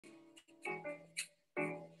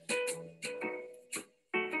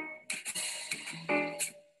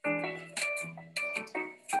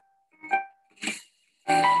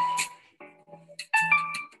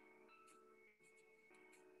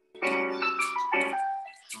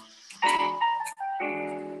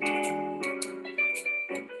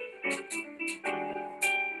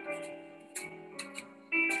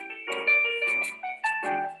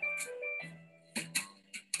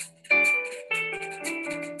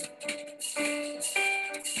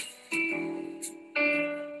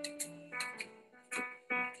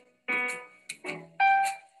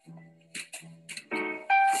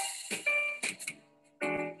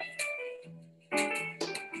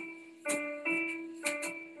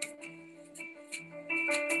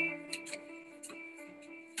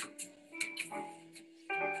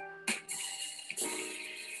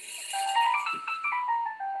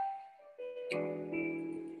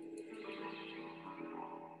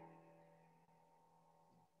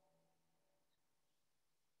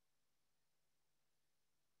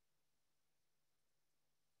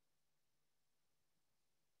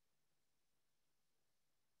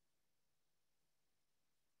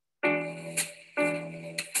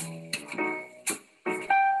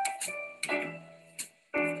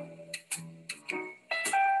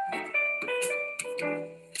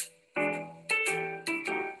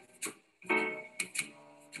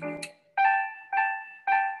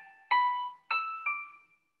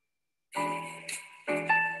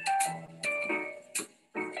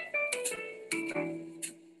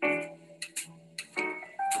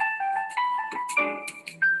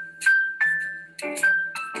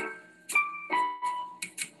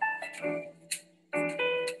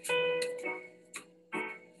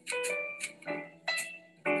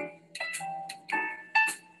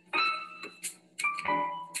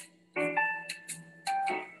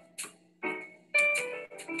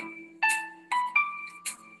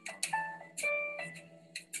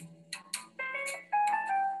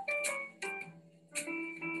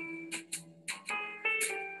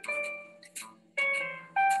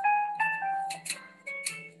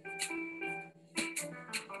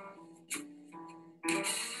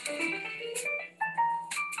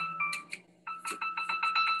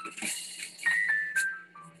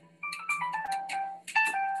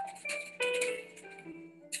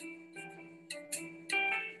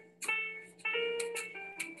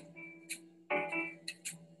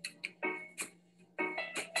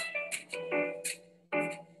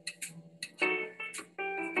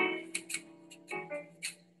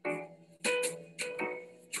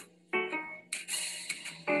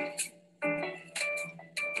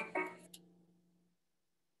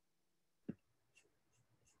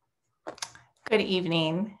Good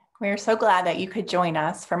evening. We are so glad that you could join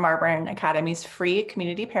us for Marburn Academy's free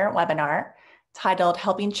community parent webinar titled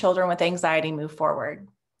Helping Children with Anxiety Move Forward.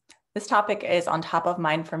 This topic is on top of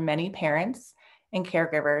mind for many parents and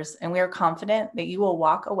caregivers, and we are confident that you will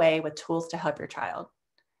walk away with tools to help your child.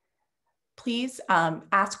 Please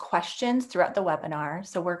ask questions throughout the webinar.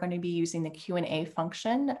 So we're going to be using the Q&A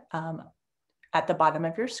function at the bottom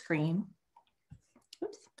of your screen.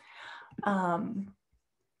 Oops.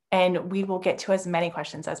 And we will get to as many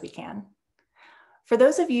questions as we can. For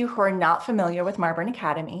those of you who are not familiar with Marburn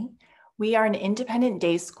Academy, we are an independent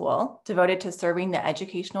day school devoted to serving the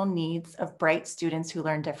educational needs of bright students who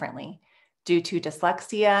learn differently due to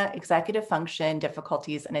dyslexia, executive function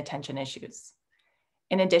difficulties, and attention issues.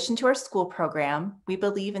 In addition to our school program, we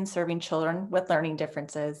believe in serving children with learning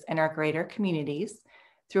differences in our greater communities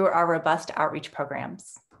through our robust outreach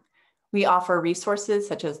programs. We offer resources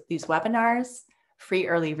such as these webinars, free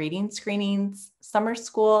early reading screenings, summer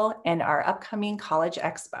school, and our upcoming College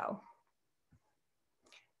Expo.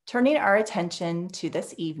 Turning our attention to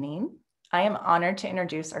this evening, I am honored to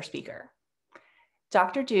introduce our speaker.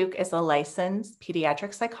 Dr. Duke is a licensed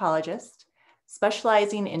pediatric psychologist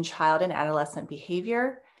specializing in child and adolescent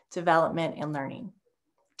behavior, development, and learning.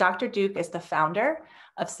 Dr. Duke is the founder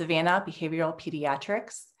of Savannah Behavioral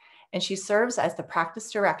Pediatrics, and she serves as the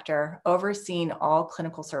practice director overseeing all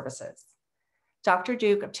clinical services. Dr.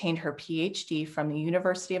 Duke obtained her PhD from the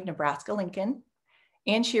University of Nebraska-Lincoln,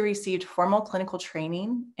 and she received formal clinical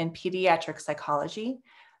training in pediatric psychology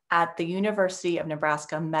at the University of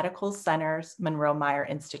Nebraska Medical Center's Monroe-Meyer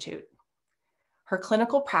Institute. Her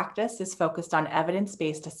clinical practice is focused on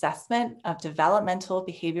evidence-based assessment of developmental,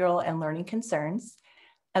 behavioral, and learning concerns,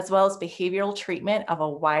 as well as behavioral treatment of a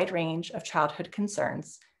wide range of childhood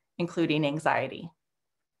concerns, including anxiety.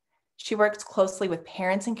 She works closely with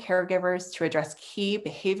parents and caregivers to address key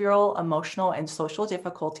behavioral, emotional, and social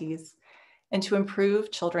difficulties, and to improve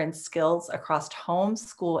children's skills across home,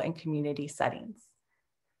 school, and community settings.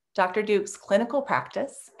 Dr. Duke's clinical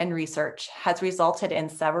practice and research has resulted in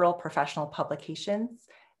several professional publications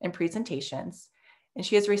and presentations, and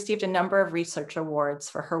she has received a number of research awards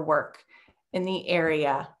for her work in the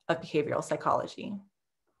area of behavioral psychology.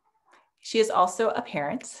 She is also a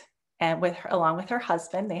parent, and along with her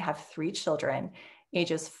husband, they have 3 children,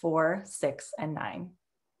 ages 4, 6, and 9.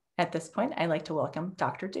 At this point, I'd like to welcome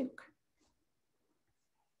Dr. Duke.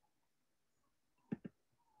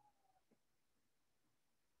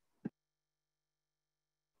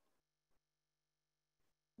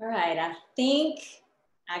 All right, I think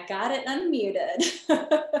I got it unmuted.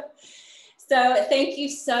 So thank you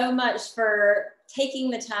so much for taking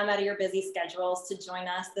the time out of your busy schedules to join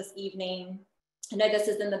us this evening. I know this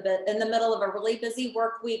is in the middle of a really busy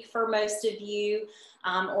work week for most of you,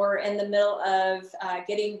 or in the middle of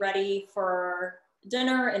getting ready for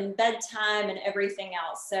dinner and bedtime and everything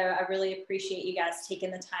else. So I really appreciate you guys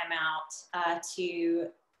taking the time out to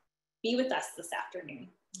be with us this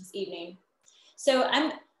evening. So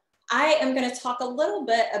I am going to talk a little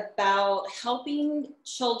bit about helping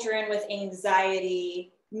children with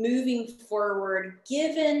anxiety moving forward,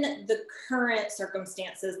 given the current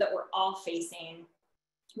circumstances that we're all facing.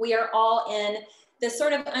 We are all in this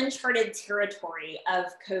sort of uncharted territory of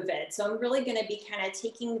COVID. So I'm really going to be kind of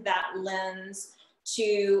taking that lens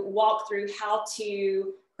to walk through how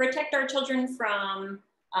to protect our children from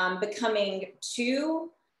becoming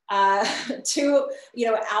too out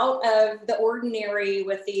of the ordinary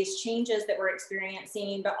with these changes that we're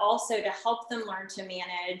experiencing, but also to help them learn to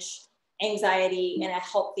manage anxiety in a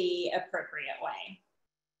healthy, appropriate way.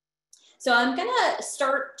 So I'm gonna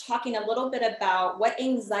start talking a little bit about what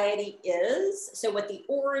anxiety is, so what the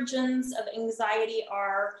origins of anxiety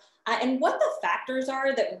are, and what the factors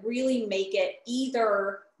are that really make it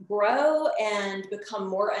either grow and become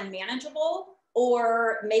more unmanageable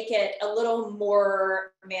or make it a little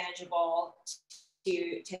more manageable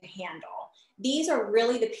to handle. These are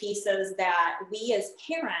really the pieces that we as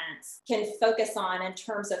parents can focus on in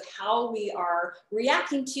terms of how we are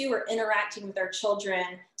reacting to or interacting with our children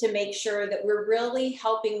to make sure that we're really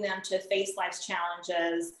helping them to face life's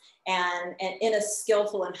challenges and in a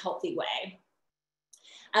skillful and healthy way.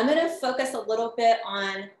 I'm going to focus a little bit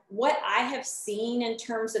on what I have seen in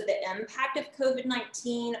terms of the impact of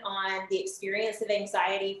COVID-19 on the experience of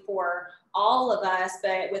anxiety for all of us,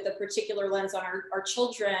 but with a particular lens on our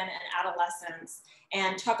children and adolescents,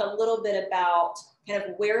 and talk a little bit about kind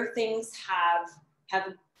of where things have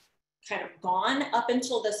kind of gone up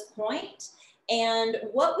until this point and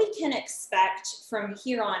what we can expect from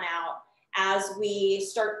here on out as we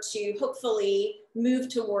start to hopefully move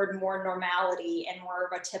toward more normality and more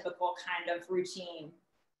of a typical kind of routine.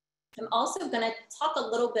 I'm also going to talk a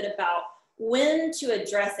little bit about when to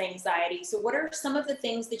address anxiety. So what are some of the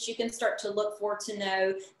things that you can start to look for to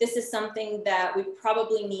know this is something that we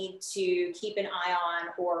probably need to keep an eye on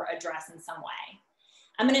or address in some way?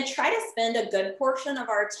 I'm going to try to spend a good portion of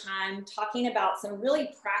our time talking about some really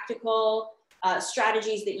practical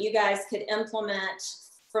strategies that you guys could implement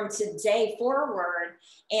from today forward.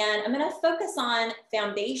 And I'm going to focus on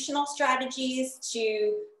foundational strategies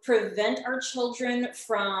to prevent our children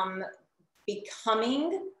from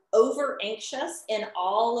becoming over anxious in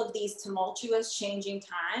all of these tumultuous changing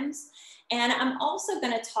times. And I'm also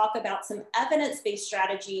going to talk about some evidence-based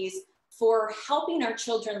strategies for helping our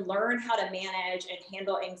children learn how to manage and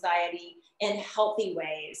handle anxiety in healthy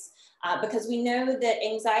ways. Because we know that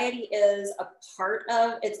anxiety is a part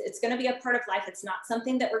of, it's going to be a part of life. It's not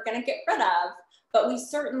something that we're going to get rid of, but we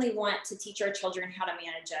certainly want to teach our children how to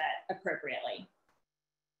manage it appropriately.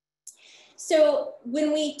 So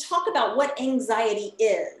when we talk about what anxiety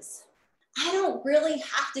is, I don't really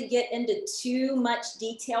have to get into too much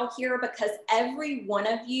detail here because every one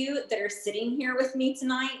of you that are sitting here with me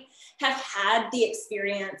tonight have had the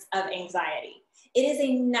experience of anxiety. It is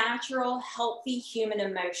a natural, healthy human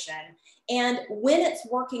emotion. And when it's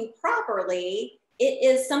working properly, it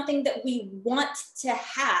is something that we want to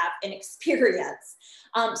have and experience.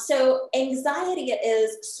 So anxiety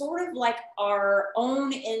is sort of like our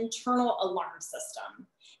own internal alarm system.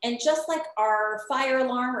 And just like our fire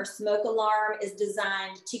alarm or smoke alarm is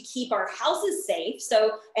designed to keep our houses safe,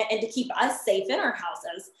 and to keep us safe in our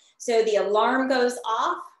houses. So the alarm goes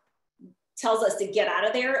off, tells us to get out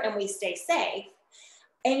of there and we stay safe.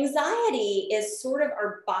 Anxiety is sort of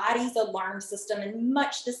our body's alarm system in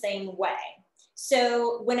much the same way.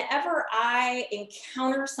 So whenever I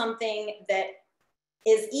encounter something that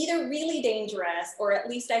is either really dangerous or at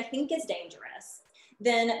least I think is dangerous,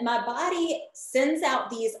 then my body sends out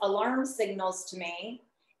these alarm signals to me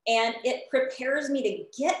and it prepares me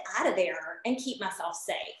to get out of there and keep myself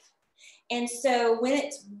safe. And so when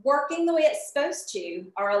it's working the way it's supposed to,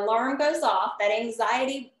 our alarm goes off, that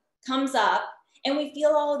anxiety comes up, and we feel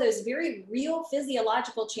all of those very real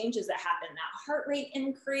physiological changes that happen, that heart rate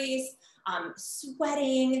increase,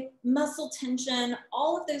 sweating, muscle tension,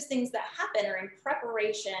 all of those things that happen are in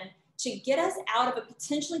preparation to get us out of a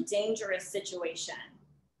potentially dangerous situation.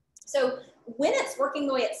 So when it's working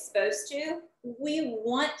the way it's supposed to, we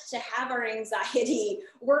want to have our anxiety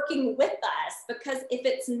working with us, because if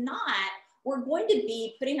it's not, we're going to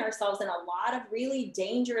be putting ourselves in a lot of really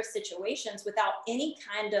dangerous situations without any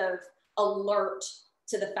kind of alert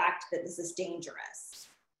to the fact that this is dangerous.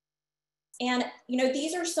 And, you know,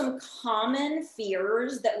 these are some common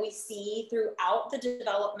fears that we see throughout the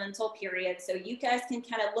developmental period. So you guys can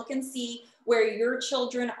kind of look and see where your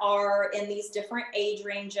children are in these different age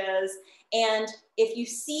ranges. And if you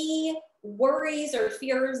see worries or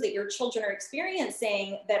fears that your children are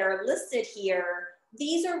experiencing that are listed here,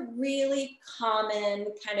 these are really common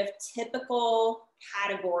kind of typical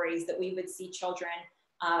categories that we would see children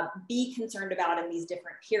be concerned about in these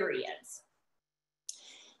different periods.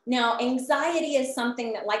 Now, anxiety is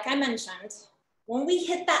something that, like I mentioned, when we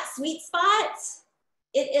hit that sweet spot,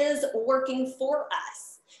 it is working for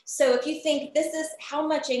us. So if you think this is how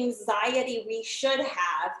much anxiety we should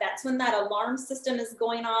have, that's when that alarm system is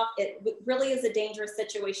going off. It really is a dangerous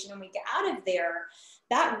situation when we get out of there.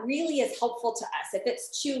 That really is helpful to us. If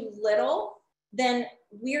it's too little, then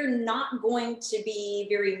we're not going to be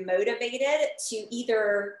very motivated to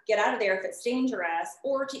either get out of there if it's dangerous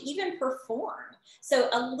or to even perform. So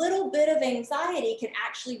a little bit of anxiety can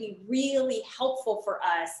actually be really helpful for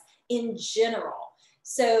us in general.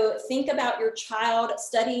 So think about your child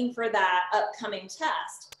studying for that upcoming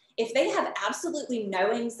test. If they have absolutely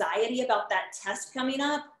no anxiety about that test coming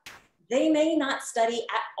up, they may not study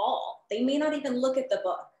at all. They may not even look at the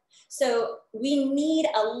book. So we need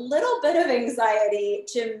a little bit of anxiety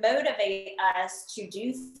to motivate us to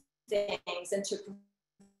do things and to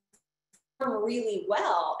perform really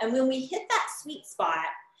well. And when we hit that sweet spot,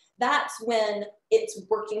 that's when it's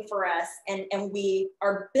working for us and we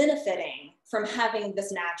are benefiting from having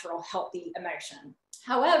this natural, healthy emotion.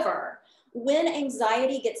 However, when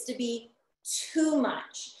anxiety gets to be too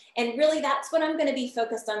much, and really that's what I'm going to be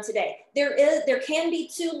focused on today. There can be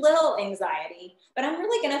too little anxiety, but I'm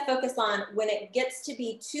really going to focus on when it gets to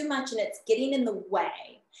be too much and it's getting in the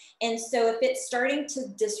way. And so if it's starting to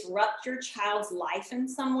disrupt your child's life in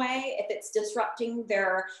some way, if it's disrupting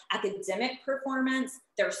their academic performance,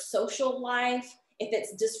 their social life, if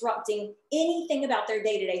it's disrupting anything about their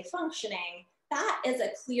day-to-day functioning, that is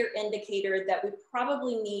a clear indicator that we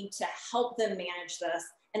probably need to help them manage this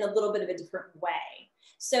in a little bit of a different way.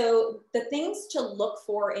 So the things to look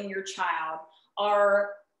for in your child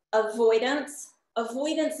are avoidance.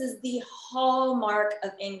 Avoidance is the hallmark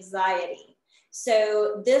of anxiety.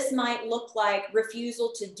 So this might look like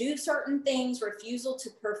refusal to do certain things, refusal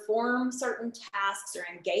to perform certain tasks or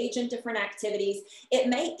engage in different activities. It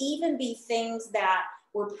may even be things that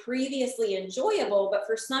were previously enjoyable, but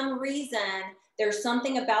for some reason, there's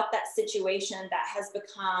something about that situation that has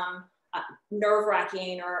become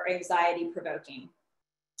nerve-wracking or anxiety-provoking.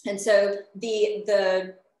 And so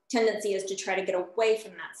the tendency is to try to get away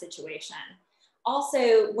from that situation.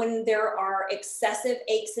 Also, when there are excessive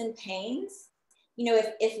aches and pains, you know,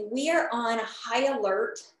 if we are on high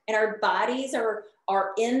alert and our bodies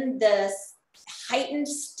are in this heightened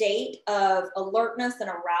state of alertness and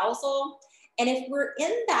arousal, and if we're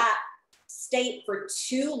in that state for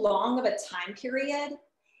too long of a time period,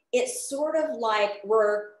 it's sort of like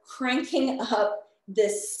we're cranking up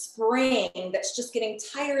this spring that's just getting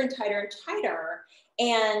tighter and tighter and tighter.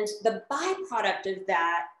 And the byproduct of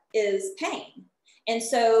that is pain. And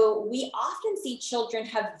so we often see children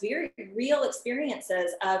have very real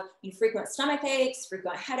experiences of frequent stomach aches,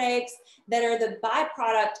 frequent headaches that are the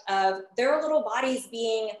byproduct of their little bodies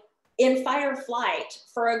being in fight or flight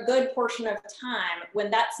for a good portion of time, when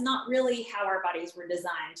that's not really how our bodies were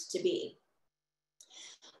designed to be.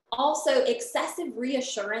 Also, excessive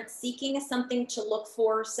reassurance seeking is something to look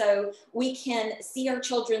for. So we can see our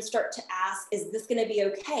children start to ask, is this going to be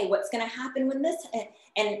okay? What's going to happen when this?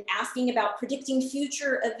 And asking about predicting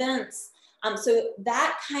future events. So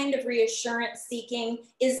that kind of reassurance seeking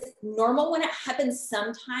is normal when it happens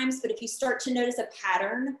sometimes, but if you start to notice a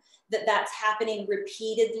pattern that's happening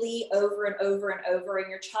repeatedly over and over and over, and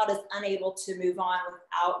your child is unable to move on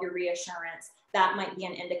without your reassurance, that might be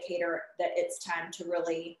an indicator that it's time to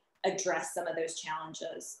really address some of those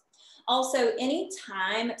challenges. Also,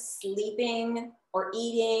 anytime sleeping or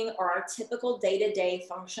eating or our typical day-to-day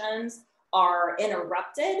functions are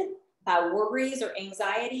interrupted by worries or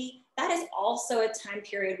anxiety, that is also a time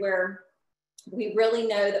period where we really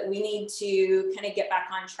know that we need to kind of get back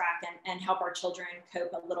on track and help our children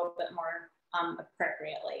cope a little bit more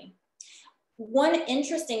appropriately. One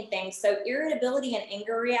interesting thing, so irritability and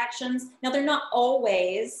anger reactions, now they're not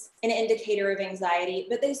always an indicator of anxiety,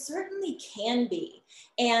 but they certainly can be.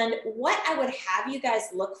 And what I would have you guys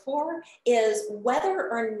look for is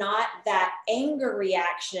whether or not that anger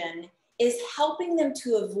reaction is helping them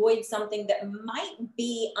to avoid something that might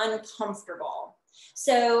be uncomfortable.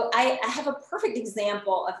 So I have a perfect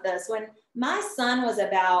example of this. When my son was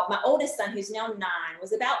my oldest son, who's now 9,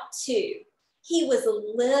 was about 2, he was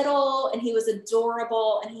little and he was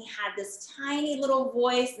adorable, and he had this tiny little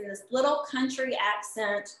voice and this little country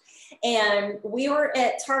accent. And we were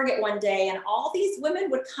at Target one day, and all these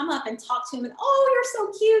women would come up and talk to him, and, oh,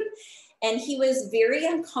 you're so cute. And he was very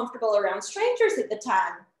uncomfortable around strangers at the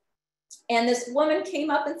time. And this woman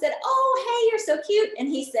came up and said, oh, hey, you're so cute. And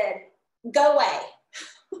he said, go away.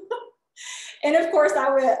 And of course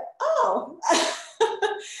I went, oh.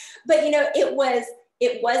 But you know, it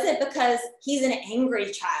wasn't because he's an angry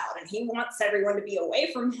child and he wants everyone to be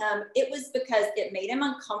away from him. It was because it made him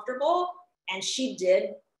uncomfortable, and she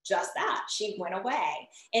did just that. She went away.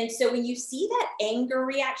 And so when you see that anger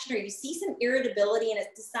reaction, or you see some irritability and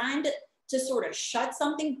it's designed to sort of shut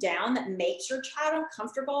something down that makes your child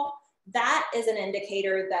uncomfortable, that is an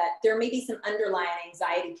indicator that there may be some underlying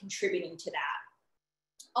anxiety contributing to that.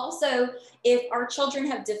 Also, if our children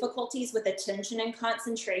have difficulties with attention and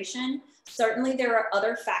concentration, certainly there are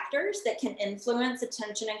other factors that can influence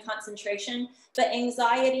attention and concentration, but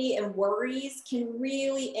anxiety and worries can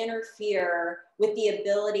really interfere with the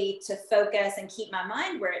ability to focus and keep my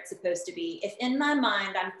mind where it's supposed to be. If in my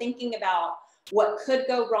mind I'm thinking about what could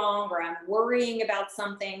go wrong, or I'm worrying about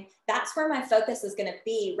something, that's where my focus is going to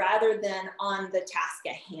be rather than on the task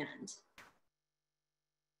at hand.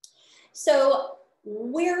 So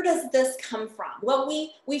where does this come from? Well,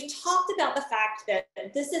 we've talked about the fact that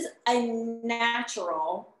this is a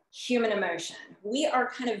natural human emotion. We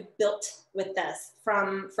are kind of built with this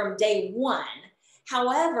from day one.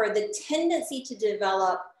 However, the tendency to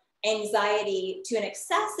develop anxiety to an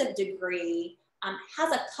excessive degree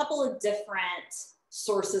has a couple of different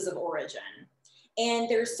sources of origin. And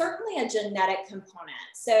there's certainly a genetic component.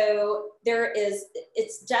 So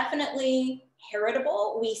it's definitely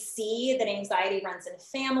heritable. We see that anxiety runs in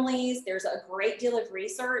families. There's a great deal of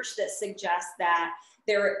research that suggests that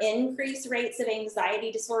there are increased rates of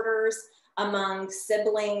anxiety disorders among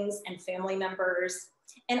siblings and family members.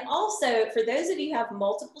 And also, for those of you who have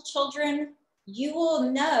multiple children, you will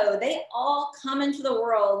know they all come into the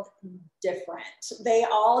world different. They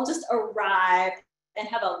all just arrive and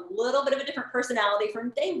have a little bit of a different personality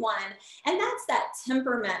from day one. And that's that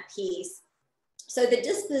temperament piece. So the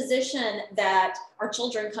disposition that our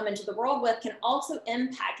children come into the world with can also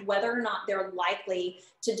impact whether or not they're likely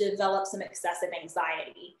to develop some excessive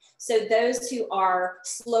anxiety. So those who are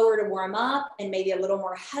slower to warm up and maybe a little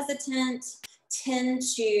more hesitant tend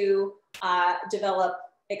to develop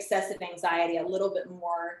excessive anxiety a little bit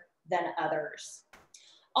more than others.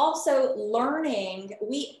 Also, learning,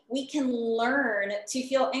 we can learn to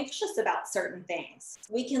feel anxious about certain things.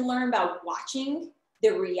 We can learn by watching the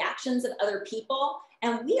reactions of other people,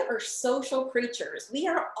 and we are social creatures. We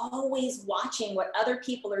are always watching what other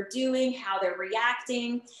people are doing, how they're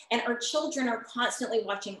reacting, and our children are constantly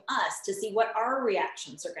watching us to see what our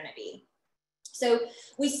reactions are going to be. So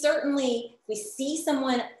we see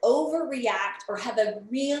someone overreact or have a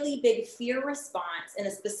really big fear response in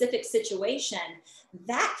a specific situation,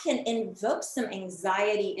 that can invoke some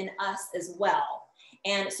anxiety in us as well.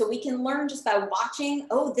 And so we can learn just by watching,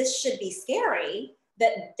 oh, this should be scary,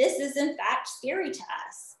 that this is in fact scary to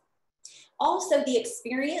us. Also, the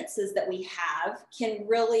experiences that we have can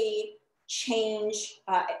really change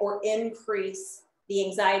or increase the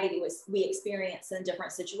anxiety we experience in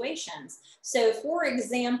different situations. So for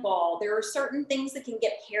example, there are certain things that can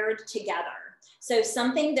get paired together. So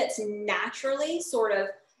something that's naturally sort of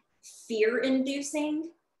fear-inducing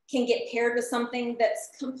can get paired with something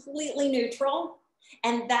that's completely neutral,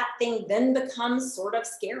 and that thing then becomes sort of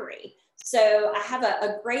scary. So I have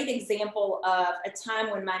a great example of a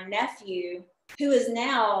time when my nephew, who is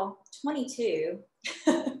now 22,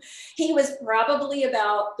 he was probably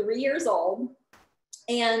about 3 years old,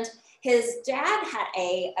 and his dad had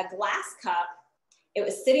a glass cup. It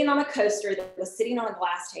was sitting on a coaster that was sitting on a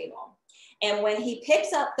glass table. And when he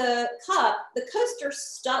picks up the cup, the coaster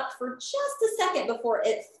stuck for just a second before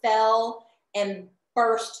it fell and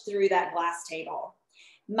burst through that glass table.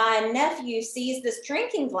 My nephew sees this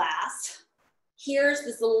drinking glass, hears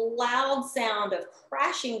this loud sound of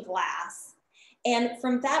crashing glass. And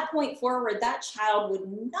from that point forward, that child would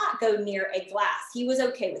not go near a glass. He was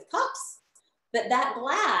okay with cups, but that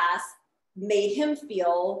glass made him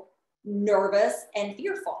feel nervous and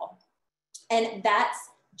fearful. And that's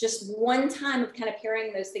just one time of kind of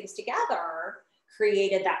pairing those things together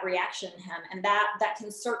created that reaction in him. And that can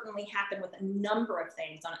certainly happen with a number of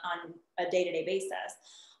things on a day-to-day basis.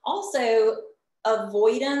 Also,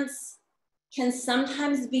 avoidance can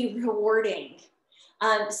sometimes be rewarding.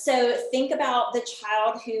 So think about the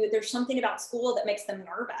child who there's something about school that makes them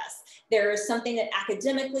nervous. There's something that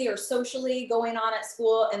academically or socially going on at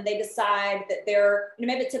school, and they decide that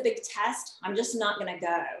maybe it's a big test. I'm just not going to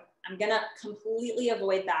go. I'm going to completely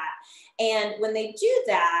avoid that. And when they do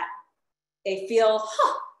that, they feel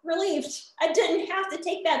relieved. I didn't have to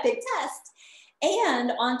take that big test.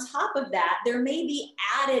 And on top of that, there may be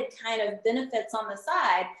added kind of benefits on the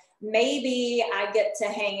side. Maybe I get to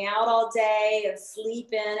hang out all day and sleep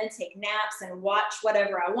in and take naps and watch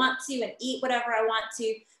whatever I want to and eat whatever I want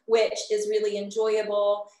to, which is really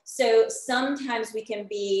enjoyable. So sometimes we can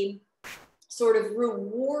be sort of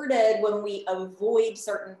rewarded when we avoid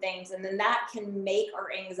certain things, and then that can make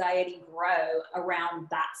our anxiety grow around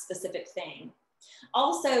that specific thing.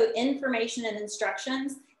 Also, information and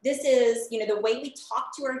instructions. This is, the way we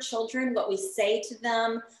talk to our children, what we say to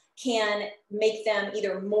them can make them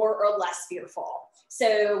either more or less fearful.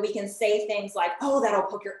 So we can say things like, oh, that'll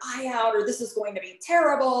poke your eye out, or this is going to be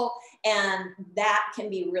terrible. And that can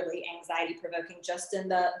be really anxiety provoking just in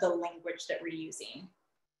the language that we're using.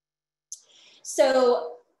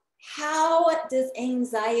 So how does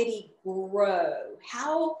anxiety grow?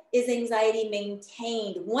 How is anxiety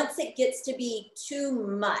maintained once it gets to be too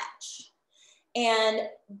much? And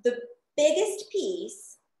the biggest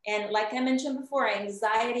piece, and like I mentioned before,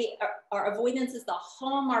 anxiety or avoidance is the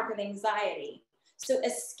hallmark of anxiety. So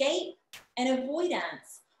escape and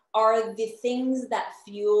avoidance are the things that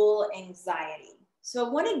fuel anxiety. So I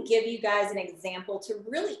want to give you guys an example to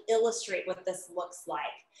really illustrate what this looks like.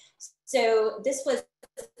 So this was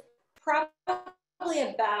probably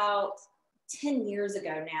about 10 years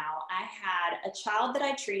ago now. I had a child that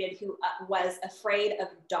I treated who was afraid of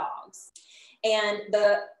dogs. And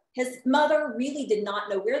his mother really did not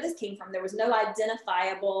know where this came from. There was no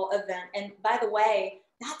identifiable event. And by the way,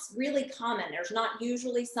 that's really common. There's not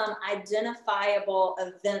usually some identifiable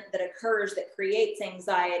event that occurs that creates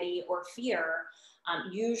anxiety or fear.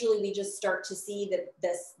 Usually we just start to see that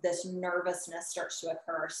this nervousness starts to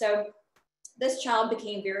occur. So this child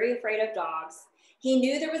became very afraid of dogs. He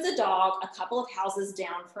knew there was a dog a couple of houses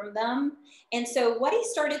down from them. And so what he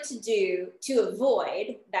started to do to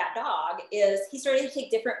avoid that dog is he started to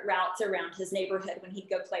take different routes around his neighborhood when he'd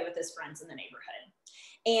go play with his friends in the neighborhood.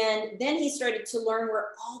 And then he started to learn where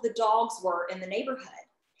all the dogs were in the neighborhood.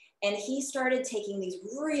 And he started taking these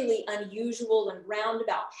really unusual and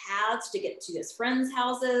roundabout paths to get to his friends'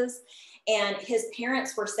 houses. And his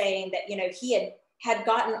parents were saying that, you know, he had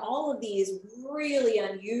gotten all of these really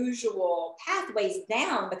unusual pathways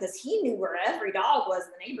down because he knew where every dog was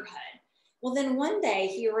in the neighborhood. Well, then one day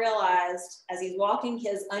he realized as he's walking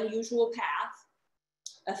his unusual path,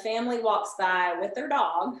 a family walks by with their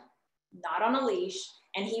dog, not on a leash,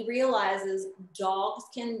 and he realizes dogs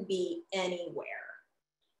can be anywhere.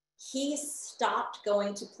 He stopped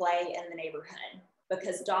going to play in the neighborhood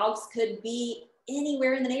because dogs could be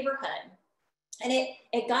anywhere in the neighborhood. And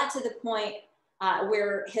it got to the point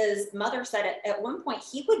where his mother said at one point,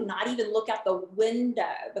 he would not even look out the window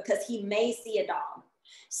because he may see a dog.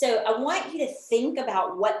 So I want you to think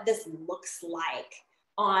about what this looks like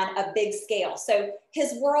on a big scale. So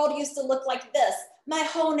his world used to look like this. My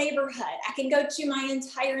whole neighborhood. I can go to my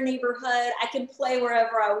entire neighborhood. I can play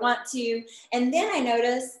wherever I want to. And then I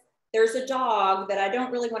notice there's a dog that I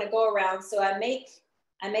don't really want to go around. So I make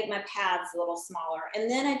my paths a little smaller. And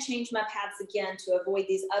then I change my paths again to avoid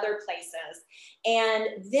these other places.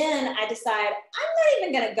 And then I decide I'm not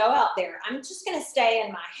even going to go out there. I'm just going to stay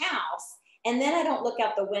in my house. And then I don't look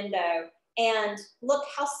out the window, and look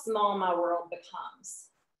how small my world becomes.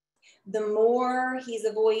 The more he's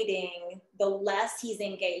avoiding, the less he's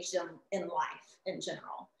engaged in life in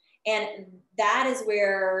general. And that is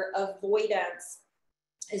where avoidance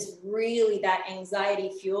is really that anxiety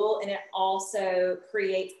fuel. And it also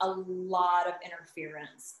creates a lot of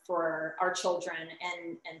interference for our children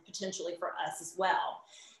and potentially for us as well.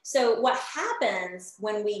 So what happens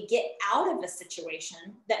when we get out of a situation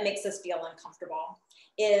that makes us feel uncomfortable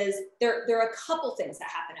is there are a couple things that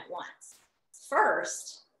happen at once.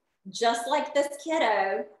 First, just like this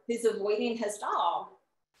kiddo who's avoiding his dog,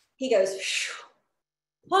 he goes,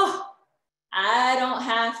 oh, I don't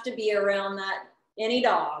have to be around any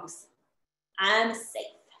dogs. I'm safe.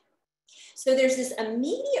 So there's this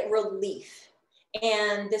immediate relief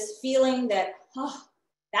and this feeling that, oh,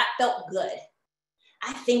 that felt good.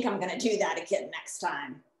 I think I'm going to do that again next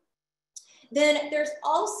time. Then there's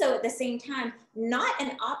also at the same time not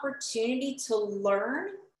an opportunity to learn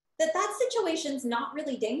that situation's not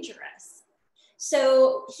really dangerous.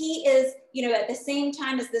 So he is, you know, at the same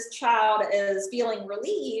time as this child is feeling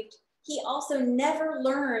relieved, he also never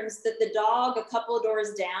learns that the dog a couple of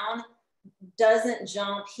doors down doesn't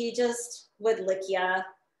jump. He just would lick you.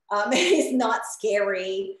 He's not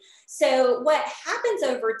scary. So what happens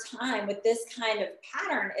over time with this kind of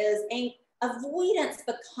pattern is avoidance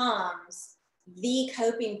becomes the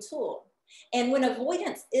coping tool. And when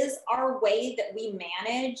avoidance is our way that we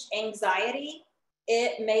manage anxiety,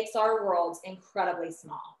 it makes our worlds incredibly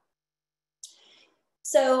small.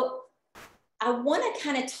 So I want to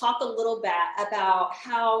kind of talk a little bit about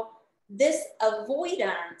how this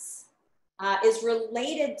avoidance is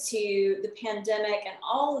related to the pandemic and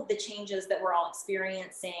all of the changes that we're all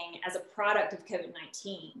experiencing as a product of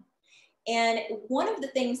COVID-19. And one of the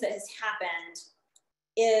things that has happened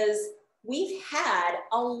is we've had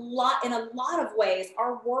in a lot of ways,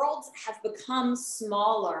 our worlds have become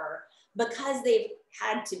smaller because they've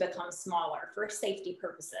had to become smaller for safety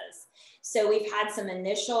purposes. So we've had some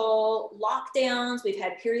initial lockdowns, we've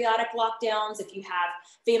had periodic lockdowns if you have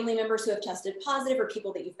family members who have tested positive or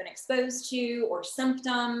people that you've been exposed to or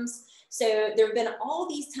symptoms. So there have been all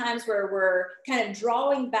these times where we're kind of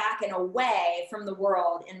drawing back and away from the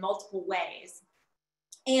world in multiple ways.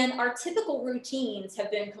 And our typical routines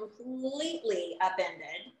have been completely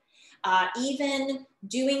upended. Even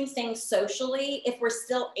doing things socially, if we're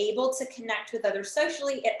still able to connect with others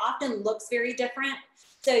socially, it often looks very different.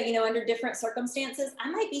 So, you know, under different circumstances,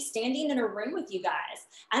 I might be standing in a room with you guys.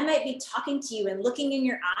 I might be talking to you and looking in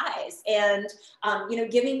your eyes and, you know,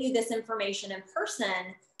 giving you this information in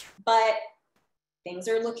person, but things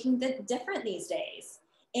are looking different these days.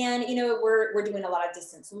 And, you know, we're doing a lot of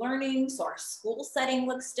distance learning, so our school setting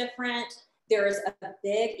looks different. There's a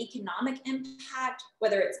big economic impact,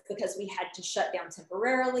 whether it's because we had to shut down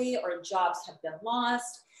temporarily or jobs have been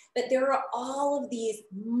lost. But there are all of these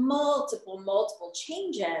multiple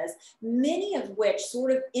changes, many of which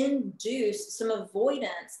sort of induce some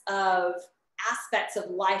avoidance of aspects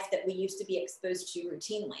of life that we used to be exposed to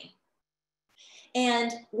routinely.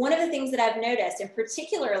 And one of the things that I've noticed, and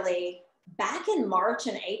particularly back in March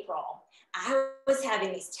and April, I was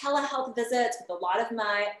having these telehealth visits with a lot of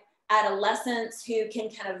my adolescents who can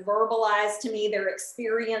kind of verbalize to me their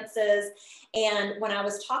experiences. And when I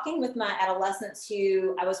was talking with my adolescents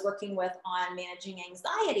who I was working with on managing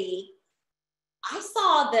anxiety, I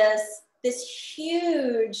saw this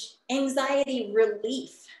huge anxiety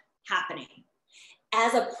relief happening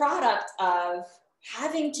as a product of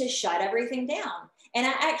having to shut everything down. And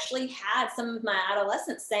I actually had some of my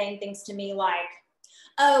adolescents saying things to me like,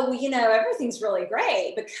 oh, well, you know, everything's really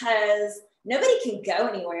great because nobody can go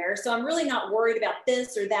anywhere. So I'm really not worried about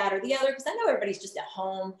this or that or the other because I know everybody's just at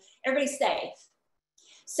home, everybody's safe.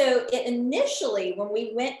 So it initially, when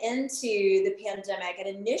we went into the pandemic, it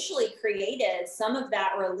initially created some of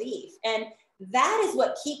that relief. And that is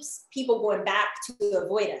what keeps people going back to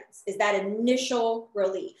avoidance, is that initial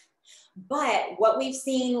relief. But what we've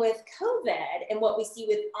seen with COVID and what we see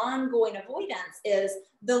with ongoing avoidance is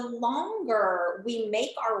the longer we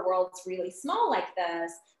make our worlds really small like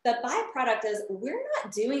this, the byproduct is we're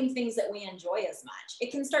not doing things that we enjoy as much.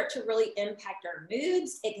 It can start to really impact our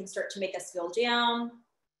moods. It can start to make us feel down.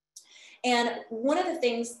 And one of the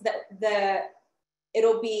things that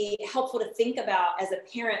it'll be helpful to think about as a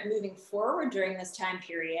parent moving forward during this time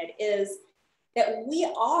period is that we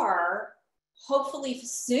are hopefully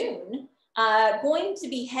soon going to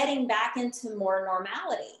be heading back into more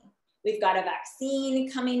normality. We've got a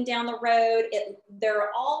vaccine coming down the road. There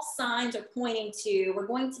are all signs are pointing to we're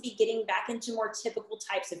going to be getting back into more typical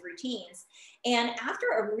types of routines. And after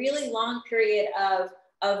a really long period of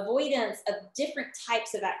avoidance of different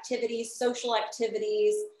types of activities, social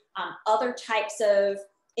activities, other types of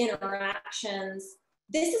interactions,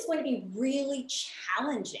 this is going to be really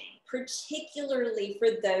challenging, particularly for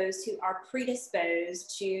those who are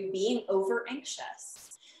predisposed to being over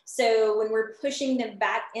anxious. So when we're pushing them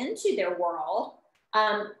back into their world,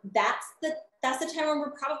 that's the time when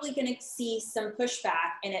we're probably going to see some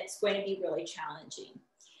pushback, and it's going to be really challenging.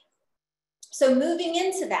 So moving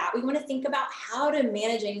into that, we want to think about how to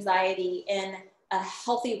manage anxiety in a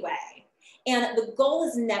healthy way. And the goal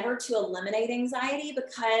is never to eliminate anxiety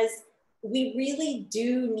because we really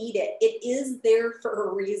do need it. It is there for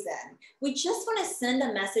a reason. We just want to send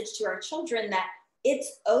a message to our children that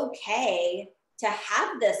it's okay to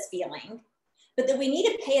have this feeling, but that we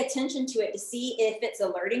need to pay attention to it to see if it's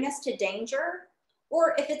alerting us to danger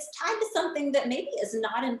or if it's tied to something that maybe is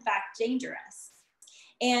not in fact dangerous.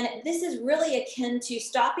 And this is really akin to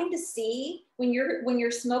stopping to see when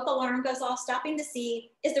your smoke alarm goes off, stopping to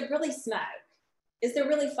see, is there really smoke? Is there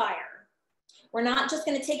really fire? We're not just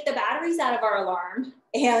going to take the batteries out of our alarm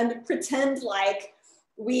and pretend like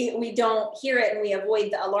we don't hear it and we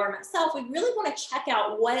avoid the alarm itself. We really want to check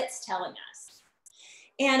out what it's telling us.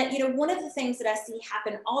 And, you know, one of the things that I see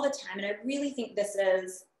happen all the time, and I really think it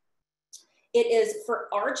is for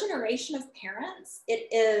our generation of parents, it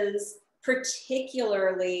is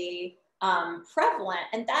particularly prevalent,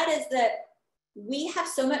 and that is that we have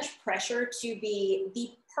so much pressure to be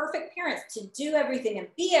the perfect parents, to do everything and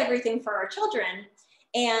be everything for our children.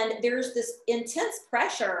 And there's this intense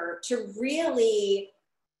pressure to really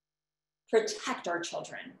protect our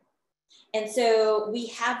children. And so we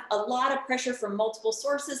have a lot of pressure from multiple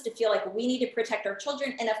sources to feel like we need to protect our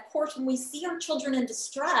children. And of course, when we see our children in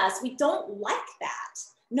distress, we don't like that.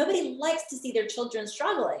 Nobody likes to see their children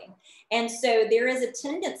struggling. And so there is a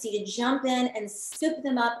tendency to jump in and scoop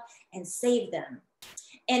them up and save them.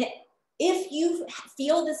 And if you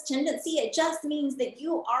feel this tendency, it just means that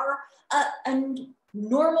you are a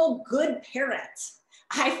normal, good parent.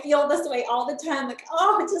 I feel this way all the time, like,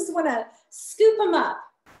 oh, I just want to scoop them up.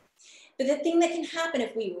 But the thing that can happen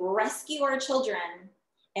if we rescue our children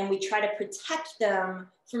and we try to protect them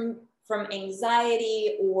from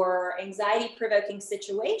anxiety or anxiety-provoking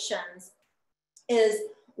situations is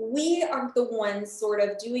we are the ones sort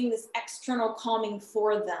of doing this external calming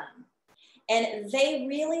for them. And they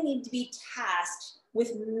really need to be tasked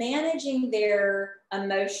with managing their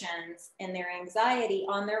emotions and their anxiety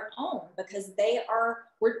on their own, because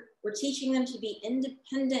we're teaching them to be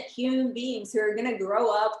independent human beings who are going to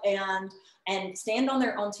grow up and stand on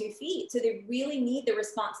their own 2 feet. So they really need the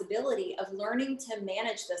responsibility of learning to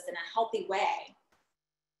manage this in a healthy way.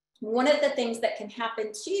 One of the things that can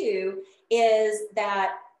happen too is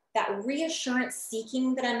that reassurance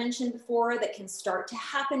seeking that I mentioned before that can start to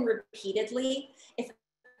happen repeatedly. If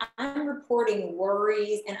I'm reporting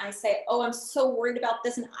worries and I say, oh, I'm so worried about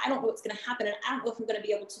this and I don't know what's going to happen and I don't know if I'm going to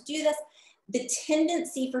be able to do this, the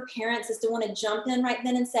tendency for parents is to want to jump in right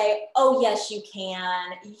then and say, oh, yes, you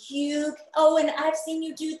can. And I've seen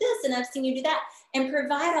you do this and I've seen you do that, and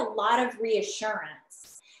provide a lot of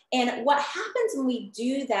reassurance. And what happens when we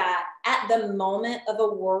do that at the moment of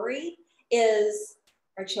a worry is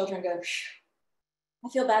our children go, I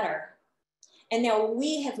feel better. And now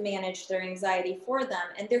we have managed their anxiety for them,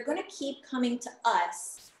 and they're going to keep coming to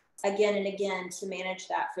us again and again to manage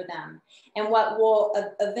that for them. And what will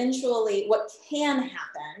eventually, what can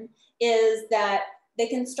happen is that they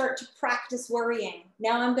can start to practice worrying.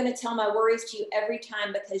 Now I'm going to tell my worries to you every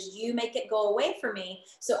time because you make it go away for me.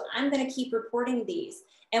 So I'm going to keep reporting these.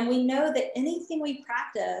 And we know that anything we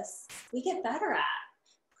practice, we get better at.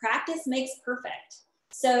 Practice makes perfect.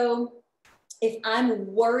 So if I'm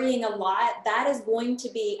worrying a lot, that is going to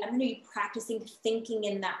be, I'm going to be practicing thinking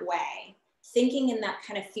in that way, thinking in that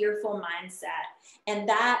kind of fearful mindset. And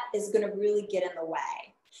that is going to really get in the way.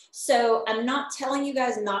 So I'm not telling you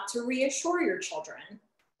guys not to reassure your children.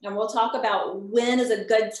 And we'll talk about when is a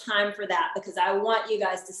good time for that, because I want you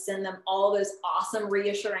guys to send them all those awesome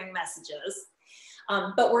reassuring messages.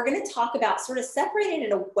 But we're going to talk about sort of separating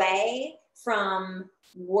it away from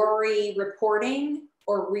worry reporting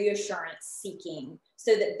or reassurance seeking,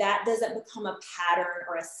 so that that doesn't become a pattern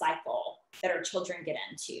or a cycle that our children get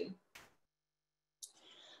into.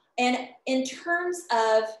 And in terms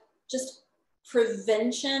of just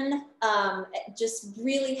prevention, just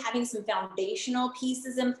really having some foundational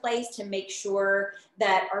pieces in place to make sure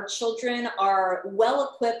that our children are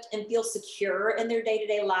well equipped and feel secure in their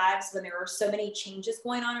day-to-day lives when there are so many changes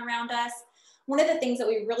going on around us. One of the things that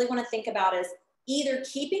we really want to think about is either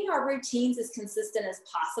keeping our routines as consistent as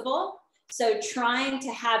possible, so trying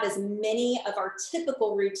to have as many of our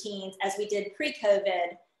typical routines as we did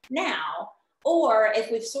pre-COVID now, or if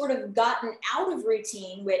we've sort of gotten out of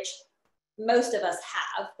routine, which most of us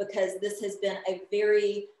have, because this has been a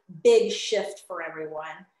very big shift for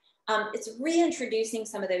everyone, it's reintroducing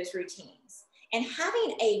some of those routines and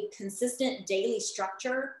having a consistent daily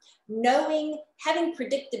structure, having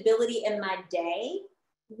predictability in my day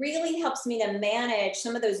really helps me to manage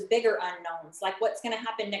some of those bigger unknowns, like what's going to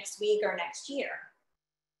happen next week or next year.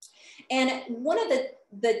 And one of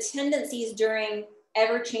the tendencies during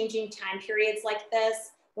ever-changing time periods like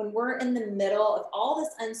this, when we're in the middle of all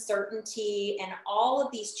this uncertainty and all of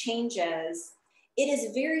these changes, it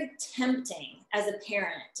is very tempting as a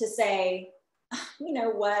parent to say, you know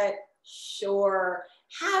what, sure,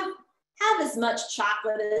 have as much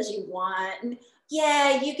chocolate as you want. And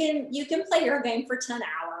yeah, you can play your game for 10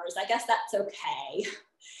 hours. I guess that's okay.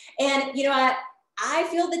 And you know, I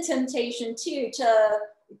feel the temptation too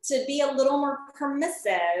to be a little more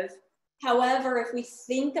permissive. However, if we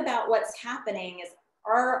think about what's happening is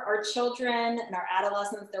our children and our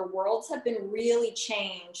adolescents, their worlds have been really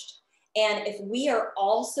changed. And if we are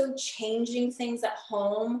also changing things at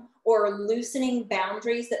home or loosening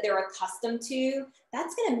boundaries that they're accustomed to,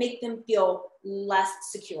 that's going to make them feel less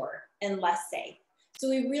secure and less safe. So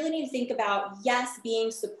we really need to think about, yes, being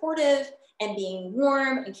supportive and being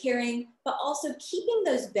warm and caring, but also keeping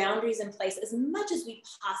those boundaries in place as much as we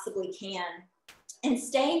possibly can and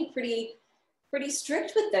staying pretty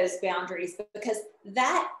strict with those boundaries, because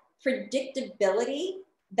that predictability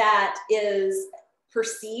that is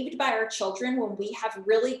perceived by our children when we have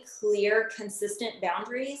really clear, consistent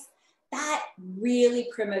boundaries, that really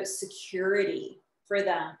promotes security for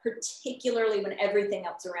them, particularly when everything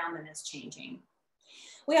else around them is changing.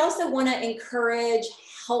 We also want to encourage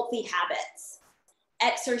healthy habits,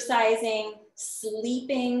 exercising,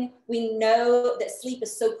 sleeping. We know that sleep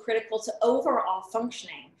is so critical to overall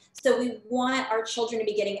functioning. So we want our children to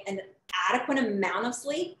be getting an adequate amount of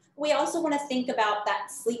sleep. We also want to think about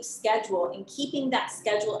that sleep schedule and keeping that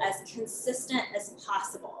schedule as consistent as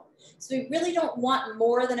possible. So we really don't want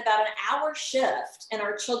more than about an hour shift in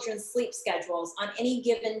our children's sleep schedules on any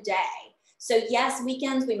given day. So yes,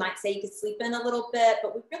 weekends, we might say you could sleep in a little bit,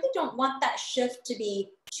 but we really don't want that shift to be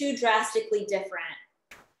too drastically different.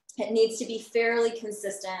 It needs to be fairly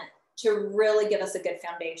consistent to really give us a good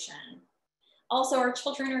foundation. Also, our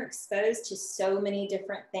children are exposed to so many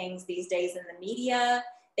different things these days in the media.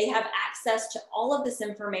 They have access to all of this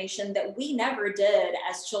information that we never did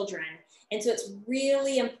as children. And so it's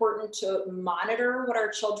really important to monitor what our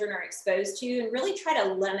children are exposed to and really try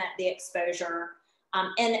to limit the exposure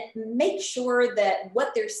and make sure that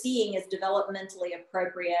what they're seeing is developmentally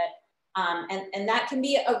appropriate. And that can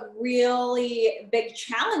be a really big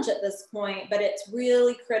challenge at this point, but it's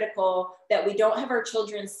really critical that we don't have our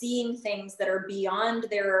children seeing things that are beyond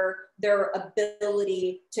their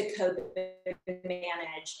ability to cope and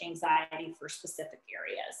manage anxiety for specific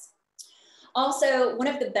areas. Also, one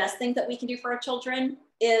of the best things that we can do for our children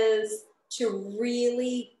is to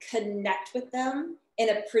really connect with them in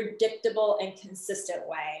a predictable and consistent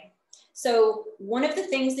way. So one of the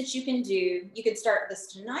things that you can do, you could start this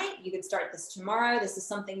tonight, you could start this tomorrow. This is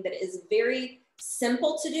something that is very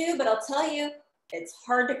simple to do, but I'll tell you, it's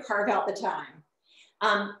hard to carve out the time.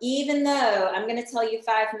 Even though I'm going to tell you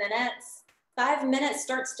 5 minutes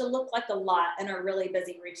starts to look like a lot in our really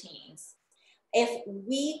busy routines. If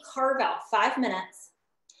we carve out 5 minutes,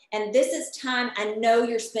 and this is time, I know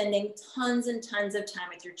you're spending tons and tons of time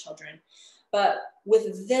with your children, but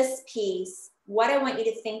with this piece, what I want you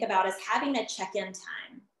to think about is having a check-in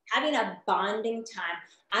time, having a bonding time.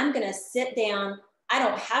 I'm going to sit down. I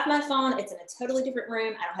don't have my phone. It's in a totally different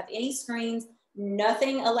room. I don't have any screens.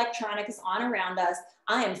 Nothing electronic is on around us.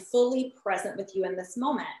 I am fully present with you in this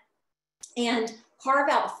moment. And carve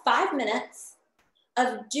out 5 minutes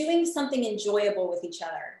of doing something enjoyable with each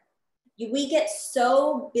other. We get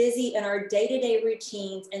so busy in our day-to-day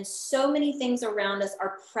routines, and so many things around us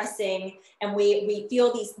are pressing, and we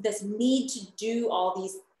feel this need to do all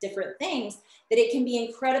these different things, that it can be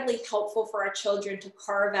incredibly helpful for our children to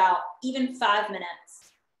carve out even 5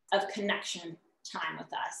 minutes of connection time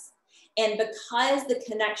with us. And because the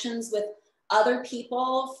connections with other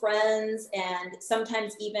people, friends, and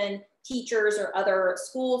sometimes even teachers or other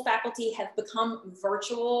school faculty have become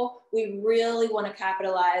virtual, we really want to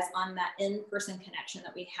capitalize on that in-person connection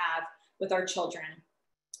that we have with our children.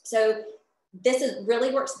 So this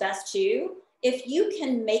really works best too if you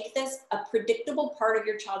can make this a predictable part of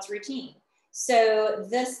your child's routine. So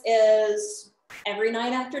this is every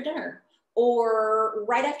night after dinner, or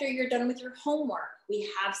right after you're done with your homework, we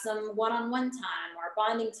have some one-on-one time, or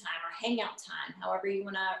bonding time, or hangout time, however you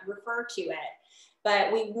want to refer to it.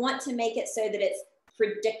 But we want to make it so that it's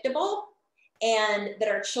predictable and that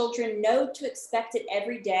our children know to expect it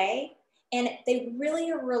every day. And they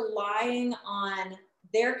really are relying on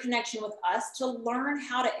their connection with us to learn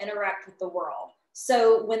how to interact with the world.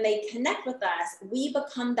 So when they connect with us, we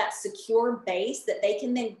become that secure base that they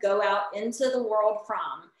can then go out into the world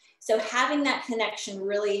from. So having that connection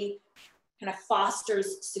really kind of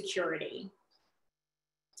fosters security.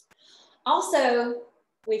 Also,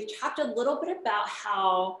 we've talked a little bit about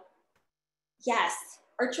how, yes,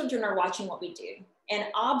 our children are watching what we do. And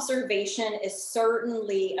observation is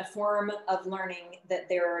certainly a form of learning that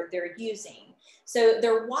they're using. So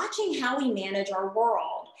they're watching how we manage our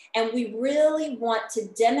world. And we really want to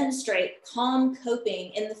demonstrate calm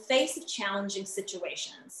coping in the face of challenging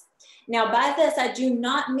situations. Now, by this, I do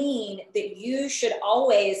not mean that you should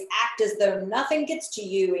always act as though nothing gets to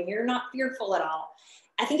you and you're not fearful at all.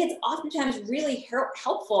 I think it's oftentimes really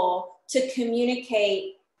helpful to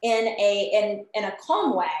communicate in a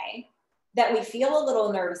calm way that we feel a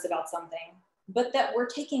little nervous about something, but that we're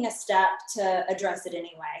taking a step to address it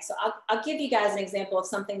anyway. So I'll give you guys an example of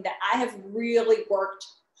something that I have really worked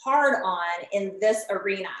hard on in this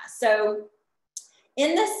arena. So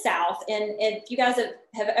in the South, and if you guys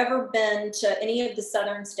have ever been to any of the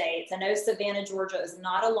southern states, I know Savannah, Georgia is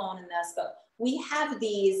not alone in this, but we have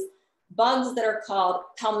these bugs that are called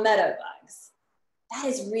palmetto bugs. That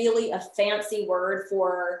is really a fancy word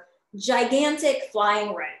for gigantic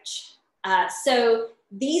flying roach. So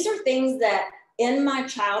these are things that in my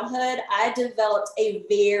childhood, I developed a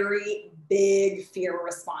very big fear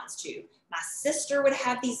response to. My sister would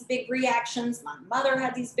have these big reactions. My mother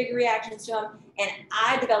had these big reactions to them, and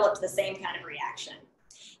I developed the same kind of reaction.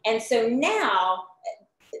 And so now,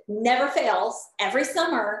 never fails, every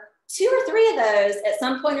summer, 2 or 3 of those at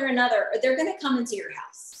some point or another, they're going to come into your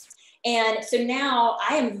house. And so now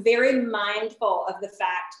I am very mindful of the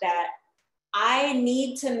fact that I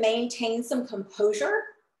need to maintain some composure.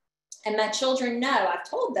 And my children know, I've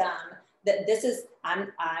told them that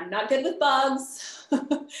I'm not good with bugs.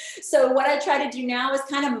 So what I try to do now is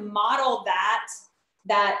kind of model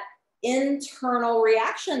that internal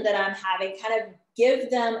reaction that I'm having, kind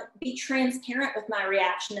of be transparent with my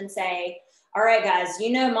reaction and say, all right, guys,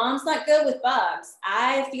 mom's not good with bugs.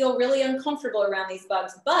 I feel really uncomfortable around these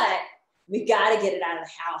bugs, but we got to get it out of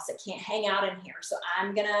the house. It can't hang out in here. So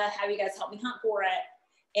I'm going to have you guys help me hunt for it.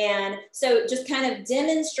 And so just kind of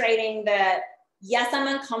demonstrating that, yes, I'm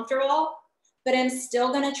uncomfortable, but I'm still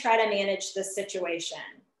going to try to manage this situation.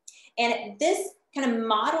 And this kind of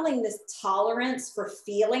modeling this tolerance for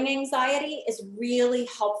feeling anxiety is really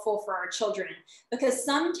helpful for our children, because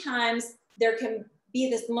sometimes there can be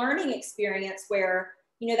this learning experience where,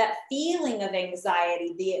 that feeling of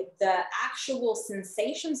anxiety, the actual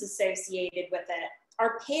sensations associated with it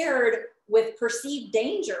are paired with perceived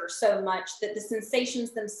danger so much that the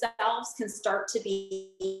sensations themselves can start to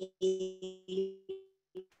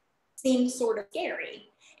seem sort of scary.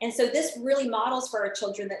 And so this really models for our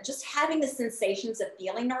children that just having the sensations of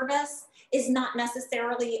feeling nervous is not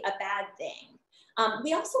necessarily a bad thing.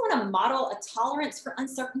 We also want to model a tolerance for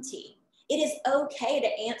uncertainty. It is okay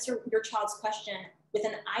to answer your child's question with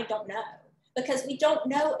an I don't know, because we don't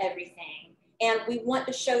know everything. And we want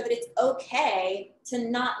to show that it's okay to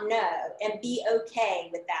not know and be okay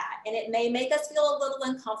with that. And it may make us feel a little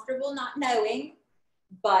uncomfortable not knowing,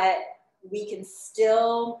 but we can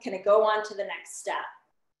still kind of go on to the next step.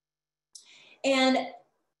 And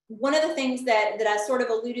one of the things that I sort of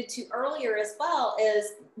alluded to earlier as well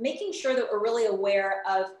is making sure that we're really aware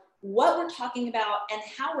of what we're talking about and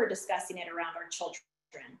how we're discussing it around our children.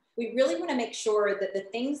 We really want to make sure that the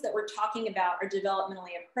things that we're talking about are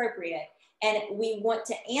developmentally appropriate. And we want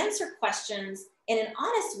to answer questions in an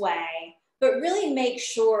honest way, but really make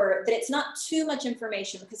sure that it's not too much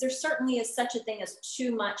information, because there certainly is such a thing as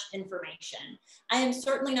too much information. I am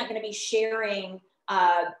certainly not going to be sharing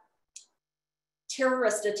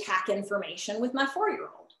terrorist attack information with my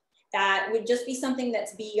 4-year-old. That would just be something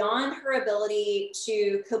that's beyond her ability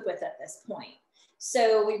to cope with at this point.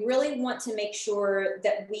 So we really want to make sure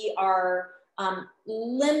that we are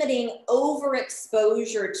limiting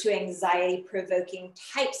overexposure to anxiety-provoking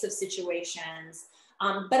types of situations,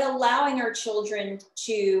 but allowing our children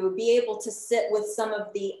to be able to sit with some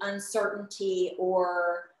of the uncertainty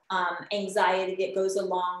or anxiety that goes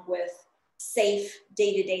along with safe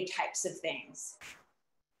day-to-day types of things.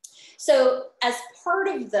 So as part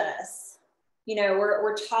of this, you know,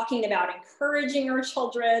 we're talking about encouraging our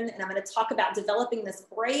children, and I'm going to talk about developing this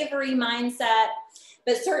bravery mindset.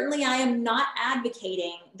 But certainly I am not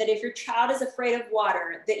advocating that if your child is afraid of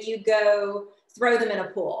water, that you go throw them in a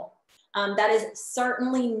pool. That is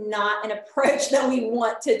certainly not an approach that we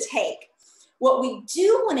want to take. What we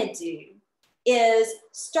do want to do is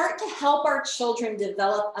start to help our children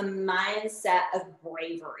develop a mindset of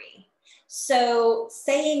bravery. So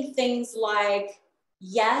saying things like,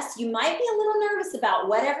 yes, you might be a little nervous about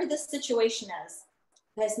whatever this situation is,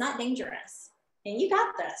 but it's not dangerous, and you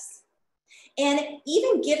got this. And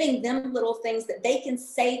even giving them little things that they can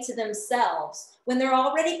say to themselves when they're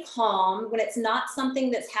already calm, when it's not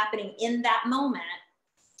something that's happening in that moment.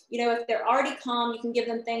 You know, if they're already calm, you can give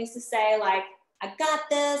them things to say like, I got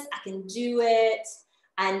this, I can do it,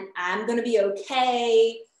 and I'm gonna be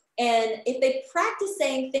okay. And if they practice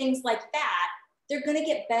saying things like that, they're gonna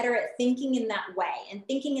get better at thinking in that way and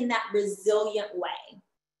thinking in that resilient way.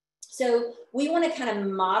 So we want to kind of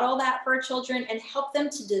model that for our children and help them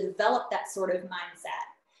to develop that sort of mindset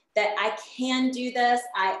that I can do this,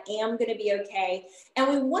 I am going to be okay. And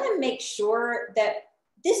we want to make sure that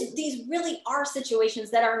these really are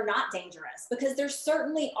situations that are not dangerous, because there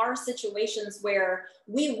certainly are situations where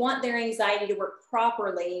we want their anxiety to work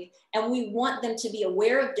properly and we want them to be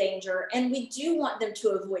aware of danger, and we do want them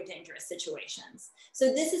to avoid dangerous situations.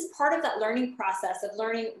 So this is part of that learning process of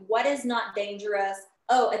learning what is not dangerous.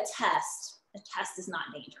 Oh, a test is not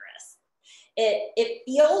dangerous. It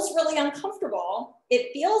feels really uncomfortable.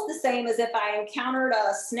 It feels the same as if I encountered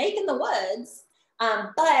a snake in the woods,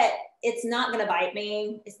 but it's not gonna bite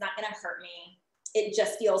me. It's not gonna hurt me. It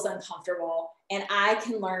just feels uncomfortable. And I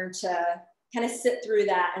can learn to kind of sit through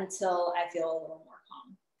that until I feel a little more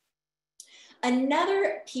calm.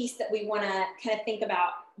 Another piece that we wanna kind of think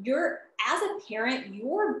about, as a parent,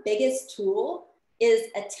 your biggest tool is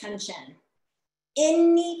attention.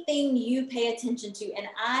 Anything you pay attention to, and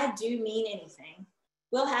I do mean anything,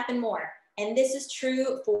 will happen more. And this is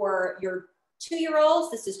true for your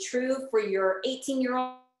 2-year-olds, this is true for your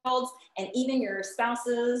 18-year-olds, and even your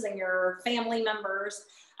spouses and your family members.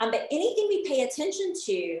 But anything we pay attention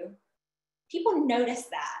to, people notice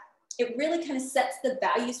that. It really kind of sets the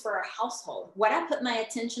values for our household. What I put my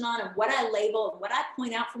attention on and what I label and what I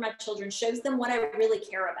point out for my children shows them what I really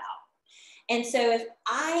care about. And so if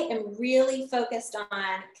I am really focused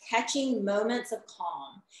on catching moments of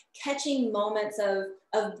calm, catching moments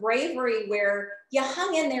of bravery where you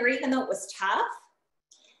hung in there even though it was tough,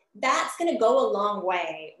 that's going to go a long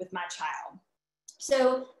way with my child.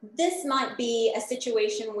 So this might be a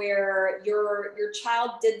situation where your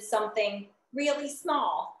child did something really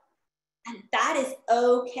small, and that is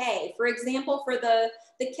okay. For example, for the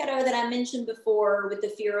kiddo that I mentioned before with the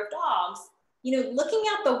fear of dogs, you know, looking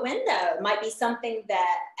out the window might be something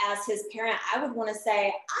that as his parent, I would want to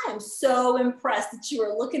say, I am so impressed that you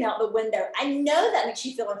are looking out the window. I know that makes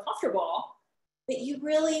you feel uncomfortable, but you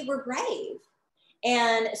really were brave.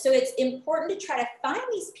 And so it's important to try to find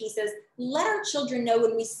these pieces, let our children know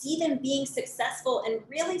when we see them being successful in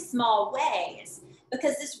really small ways,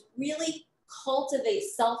 because this really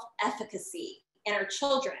cultivates self-efficacy in our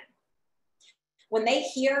children. When they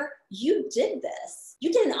hear, you did this,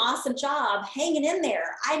 you did an awesome job hanging in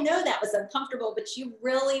there. I know that was uncomfortable, but you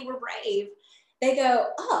really were brave. They go,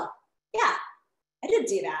 oh, yeah, I did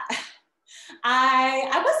do that.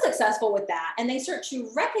 I was successful with that. And they start to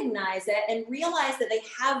recognize it and realize that they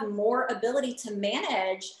have more ability to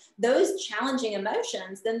manage those challenging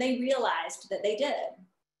emotions than they realized that they did.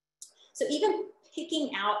 So even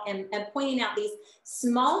picking out and pointing out these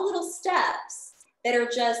small little steps that are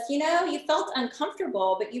just, you know, you felt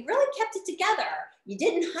uncomfortable, but you really kept it together. You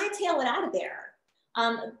didn't hightail it out of there.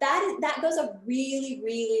 That goes a really,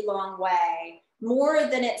 really long way, more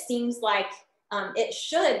than it seems like it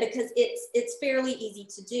should, because it's fairly easy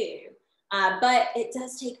to do. But it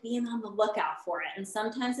does take being on the lookout for it. And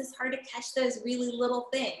sometimes it's hard to catch those really little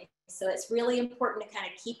things. So it's really important to kind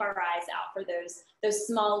of keep our eyes out for those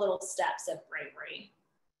small little steps of bravery.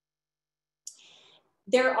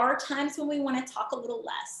 There are times when we want to talk a little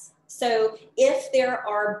less. So if there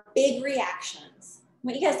are big reactions, I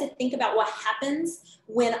want you guys to think about what happens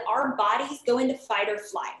when our bodies go into fight or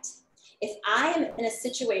flight. If I am in a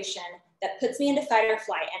situation that puts me into fight or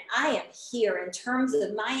flight and I am here in terms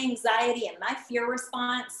of my anxiety and my fear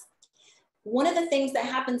response, one of the things that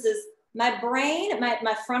happens is my brain,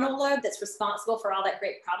 my frontal lobe that's responsible for all that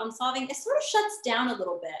great problem solving, it sort of shuts down a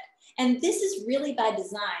little bit. And this is really by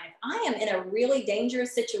design. If I am in a really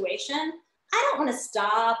dangerous situation, I don't want to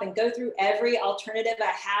stop and go through every alternative I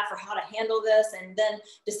have for how to handle this and then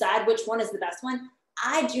decide which one is the best one.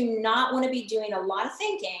 I do not want to be doing a lot of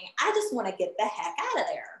thinking. I just want to get the heck out of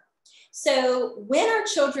there. So when our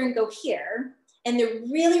children go here and they're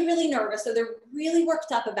really, really nervous, or they're really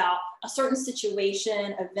worked up about a certain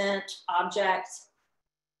situation, event, object,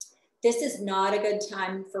 this is not a good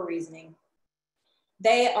time for reasoning.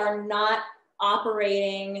 They are not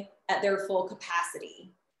operating at their full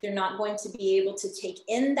capacity. They're not going to be able to take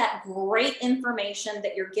in that great information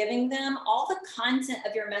that you're giving them. All the content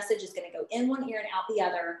of your message is going to go in one ear and out the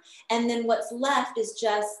other. And then what's left is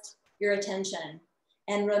just your attention.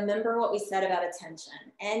 And remember what we said about attention.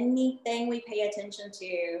 Anything we pay attention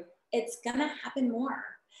to, it's going to happen more.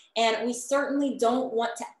 And we certainly don't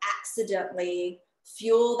want to accidentally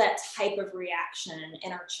fuel that type of reaction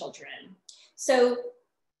in our children. So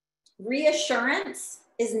reassurance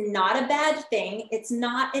is not a bad thing. It's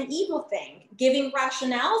not an evil thing. Giving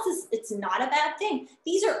rationales it's not a bad thing.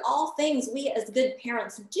 These are all things we as good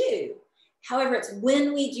parents do. However, it's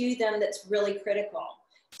when we do them that's really critical.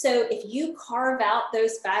 So if you carve out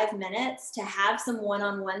those 5 minutes to have some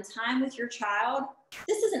one-on-one time with your child,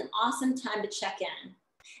 this is an awesome time to check in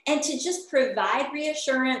and to just provide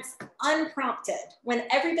reassurance unprompted when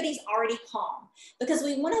everybody's already calm, because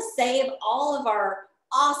we want to save all of our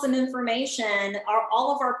awesome information,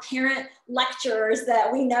 all of our parent lectures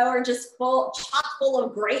that we know are just chock full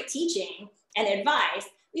of great teaching and advice.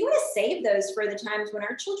 We want to save those for the times when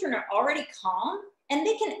our children are already calm and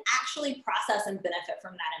they can actually process and benefit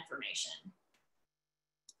from that information.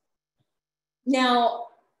 Now,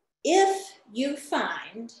 if you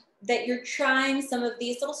find that you're trying some of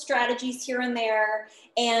these little strategies here and there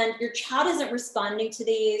and your child isn't responding to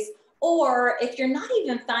these, or if you're not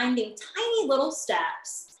even finding tiny little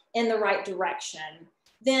steps in the right direction,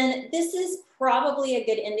 then this is probably a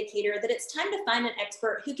good indicator that it's time to find an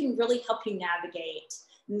expert who can really help you navigate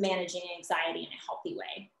managing anxiety in a healthy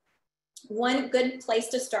way. One good place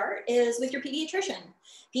to start is with your pediatrician.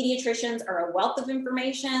 Pediatricians are a wealth of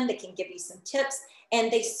information. They can give you some tips,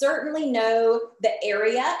 and they certainly know the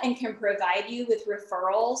area and can provide you with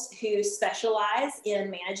referrals who specialize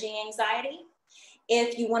in managing anxiety.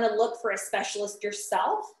 If you want to look for a specialist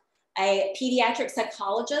yourself, a pediatric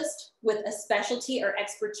psychologist with a specialty or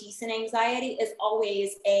expertise in anxiety is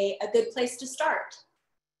always a good place to start.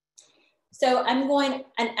 So and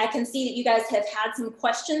I can see that you guys have had some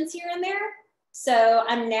questions here and there. So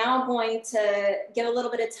I'm now going to give a little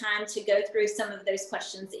bit of time to go through some of those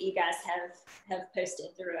questions that you guys have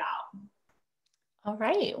posted throughout. All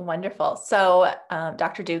right, wonderful. So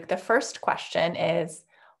Dr. Duke, the first question is,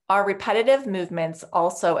 are repetitive movements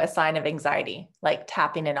also a sign of anxiety, like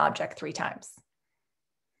tapping an object 3 times?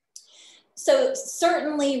 So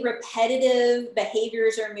certainly repetitive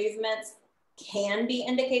behaviors or movements can be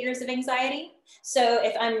indicators of anxiety. So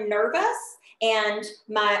if I'm nervous and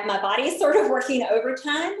my body is sort of working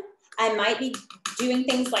overtime, I might be doing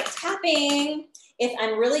things like tapping. If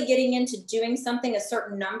I'm really getting into doing something a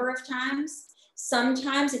certain number of times,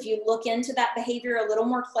 sometimes if you look into that behavior a little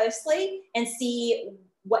more closely and see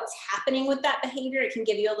what's happening with that behavior, it can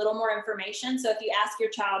give you a little more information. So if you ask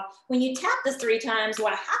your child, when you tap this 3 times,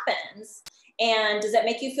 what happens? And does that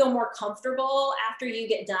make you feel more comfortable after you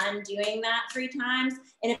get done doing that 3 times?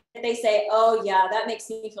 And if they say, oh yeah, that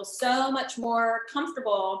makes me feel so much more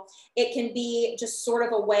comfortable, it can be just sort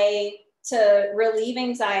of a way to relieve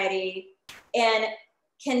anxiety and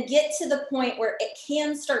can get to the point where it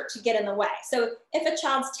can start to get in the way. So if a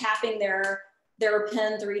child's tapping their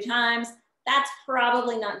pen 3 times, that's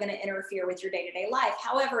probably not going to interfere with your day-to-day life.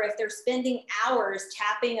 However, if they're spending hours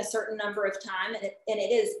tapping a certain number of times and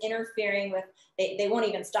it is interfering with, they won't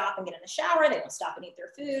even stop and get in the shower, they won't stop and eat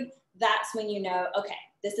their food, that's when you know, okay,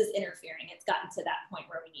 this is interfering. It's gotten to that point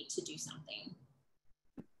where we need to do something.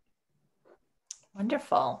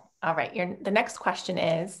 Wonderful. All right. The next question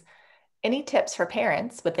is, any tips for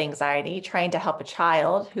parents with anxiety trying to help a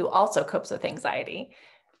child who also copes with anxiety?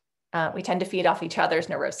 We tend to feed off each other's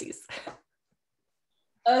neuroses.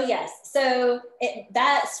 Oh yes. So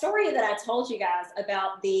that story that I told you guys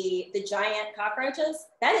about the giant cockroaches,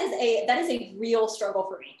 that is a real struggle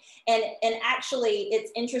for me. And actually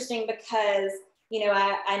it's interesting because, you know,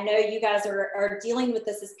 I know you guys are dealing with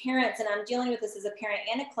this as parents, and I'm dealing with this as a parent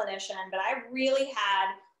and a clinician, but I really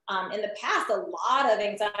had in the past a lot of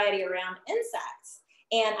anxiety around insects.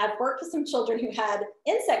 And I've worked with some children who had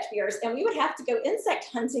insect fears, and we would have to go insect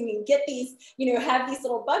hunting and get these, you know, have these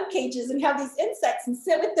little bug cages and have these insects and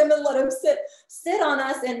sit with them and let them sit on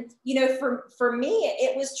us. And, you know, for me,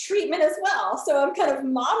 it was treatment as well. So I'm kind of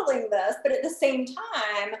modeling this, but at the same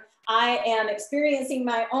time, I am experiencing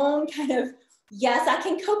my own kind of, yes, I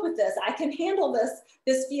can cope with this. I can handle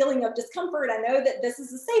this feeling of discomfort. I know that this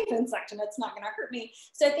is a safe insect and it's not going to hurt me.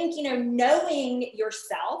 So I think, you know, knowing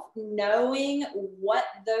yourself, knowing what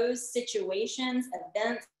those situations,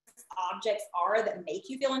 events, objects are that make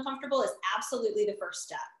you feel uncomfortable is absolutely the first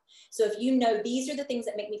step. So if you know these are the things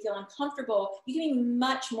that make me feel uncomfortable, you can be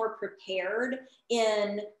much more prepared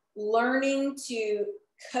in learning to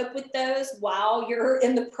cope with those while you're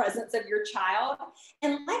in the presence of your child.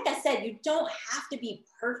 And like I said, you don't have to be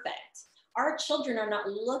perfect. Our children are not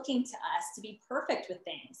looking to us to be perfect with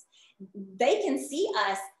things. They can see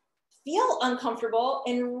us feel uncomfortable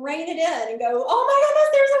and rein it in and go, oh my goodness,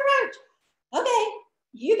 there's a roach. Okay,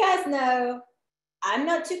 you guys know I'm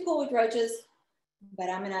not too cool with roaches, but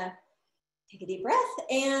I'm gonna take a deep breath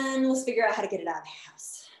and let's figure out how to get it out of the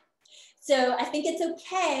house. So I think it's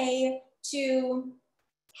okay to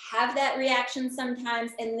have that reaction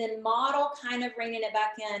sometimes and then model kind of reining it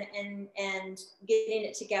back in and getting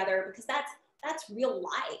it together, because that's real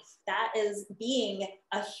life. That is being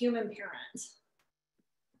a human parent.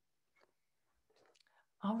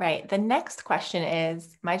 All right. The next question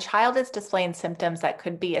is, my child is displaying symptoms that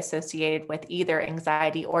could be associated with either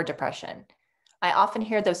anxiety or depression. I often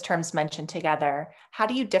hear those terms mentioned together. How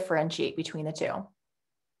do you differentiate between the two?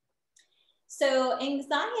 So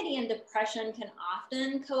anxiety and depression can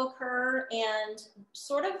often co-occur, and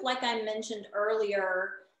sort of like I mentioned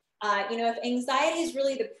earlier, you know, if anxiety is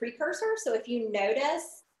really the precursor, so if you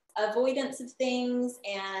notice avoidance of things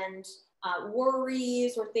and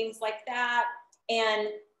worries or things like that, and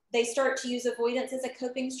they start to use avoidance as a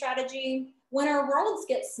coping strategy, when our worlds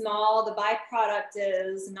get small, the byproduct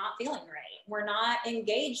is not feeling great. We're not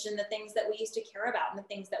engaged in the things that we used to care about and the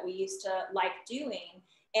things that we used to like doing.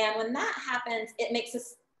 And when that happens, it makes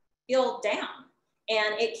us feel down,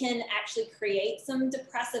 and it can actually create some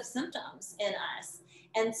depressive symptoms in us.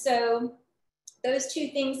 And so those two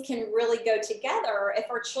things can really go together if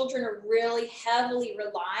our children are really heavily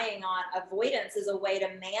relying on avoidance as a way to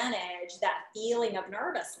manage that feeling of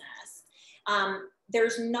nervousness.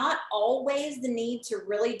 There's not always the need to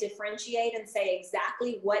really differentiate and say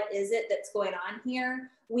exactly what is it that's going on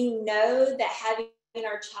here. We know that having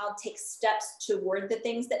our child take steps toward the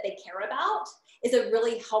things that they care about is a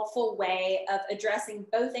really helpful way of addressing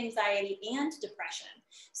both anxiety and depression.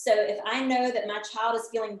 So if I know that my child is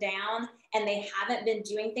feeling down and they haven't been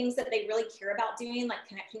doing things that they really care about doing, like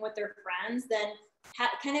connecting with their friends, then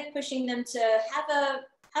kind of pushing them to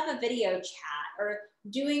have a video chat or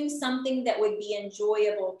doing something that would be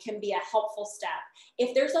enjoyable can be a helpful step.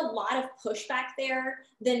 If there's a lot of pushback there,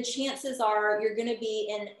 then chances are you're going to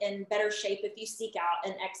be in better shape if you seek out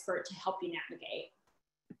an expert to help you navigate.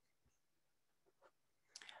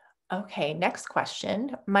 Okay, next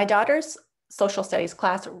question. My daughter's social studies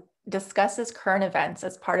class discusses current events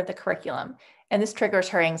as part of the curriculum, and this triggers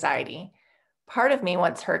her anxiety. Part of me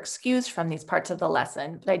wants her excused from these parts of the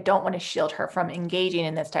lesson, but I don't want to shield her from engaging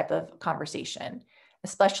in this type of conversation,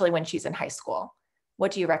 especially when she's in high school.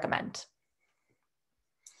 What do you recommend?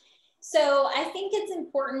 So I think it's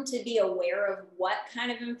important to be aware of what kind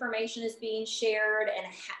of information is being shared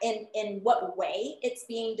and in what way it's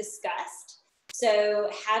being discussed. So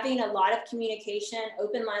having a lot of communication,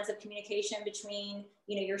 open lines of communication between,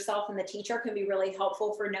 you know, yourself and the teacher can be really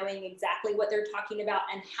helpful for knowing exactly what they're talking about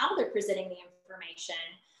and how they're presenting the information.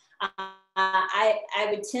 I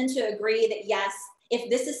would tend to agree that yes, if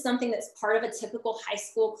this is something that's part of a typical high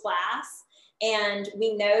school class And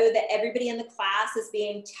we know that everybody in the class is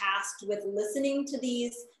being tasked with listening to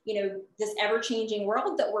these, this ever-changing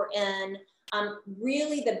world that we're in.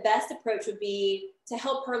 Really the best approach would be to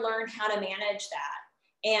help her learn how to manage that,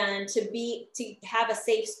 and to have a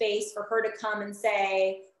safe space for her to come and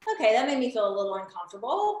say, okay, that made me feel a little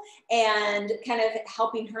uncomfortable, and kind of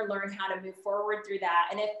helping her learn how to move forward through that.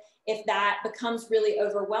 And if that becomes really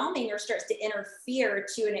overwhelming or starts to interfere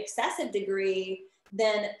to an excessive degree,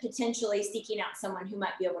 then potentially seeking out someone who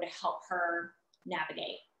might be able to help her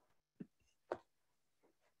navigate.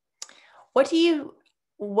 What do you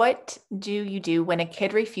do when a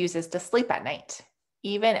kid refuses to sleep at night,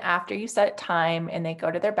 even after you set time and they go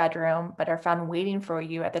to their bedroom, but are found waiting for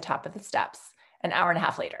you at the top of the steps an hour and a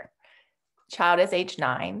half later? Child is age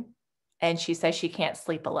 9, and she says she can't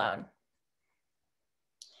sleep alone.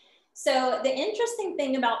 So the interesting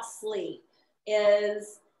thing about sleep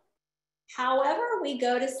is, however we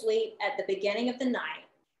go to sleep at the beginning of the night,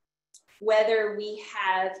 whether we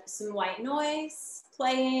have some white noise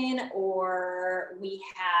playing, or we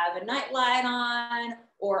have a nightlight on,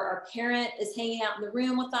 or our parent is hanging out in the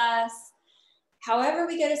room with us, however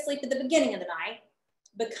we go to sleep at the beginning of the night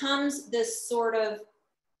becomes this sort of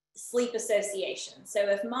sleep association. So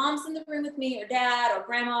if mom's in the room with me, or dad or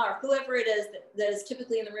grandma or whoever it is that is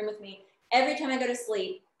typically in the room with me, every time I go to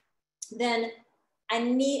sleep, then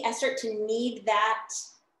I start to need that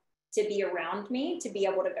to be around me to be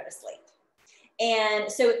able to go to sleep.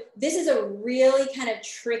 And so this is a really kind of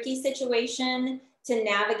tricky situation to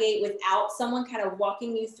navigate without someone kind of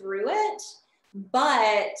walking you through it.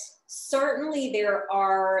 But certainly there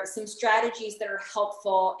are some strategies that are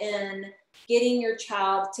helpful in getting your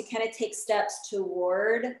child to kind of take steps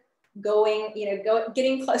toward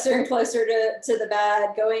getting closer and closer to the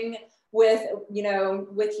bed, going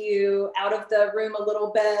with you out of the room a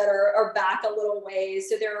little bit, or back a little ways.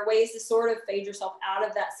 So there are ways to sort of fade yourself out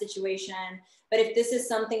of that situation. But if this is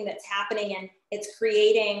something that's happening and it's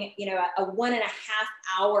creating, a 1.5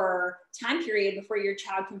 hour time period before your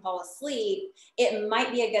child can fall asleep, it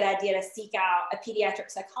might be a good idea to seek out a pediatric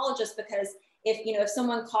psychologist, because if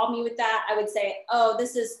someone called me with that, I would say, oh,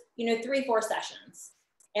 this is, 3-4 sessions.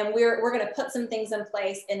 And we're going to put some things in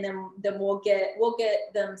place, and then we'll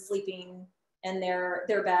get them sleeping in their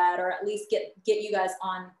bed, or at least get you guys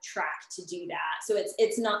on track to do that. So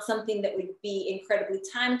it's not something that would be incredibly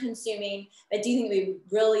time consuming. I do think it would be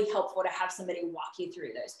really helpful to have somebody walk you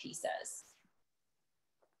through those pieces.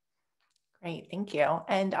 Great, thank you.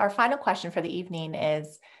 And our final question for the evening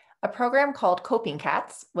is, a program called Coping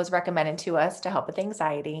Cats was recommended to us to help with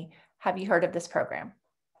anxiety. Have you heard of this program?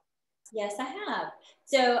 Yes, I have.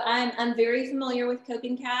 So I'm very familiar with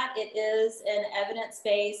Coping Cat. It is an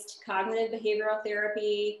evidence-based cognitive behavioral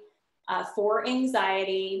therapy for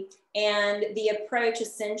anxiety. And the approach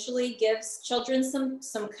essentially gives children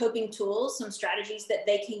some coping tools, some strategies that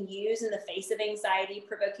they can use in the face of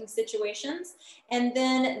anxiety-provoking situations. And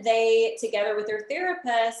then they, together with their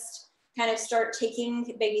therapist, kind of start taking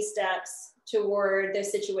baby steps toward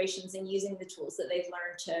those situations and using the tools that they've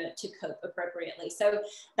learned to cope appropriately. So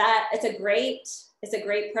that it's a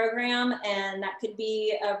great program, and that could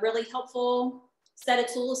be a really helpful set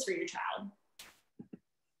of tools for your child.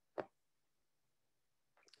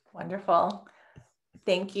 Wonderful.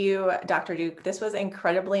 Thank you, Dr. Duke. This was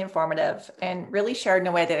incredibly informative and really shared in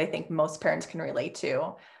a way that I think most parents can relate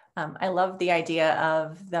to. I love the idea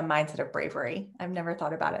of the mindset of bravery. I've never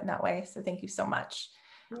thought about it in that way. So thank you so much.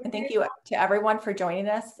 And thank you to everyone for joining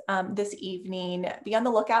us this evening. Be on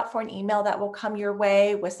the lookout for an email that will come your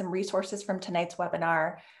way with some resources from tonight's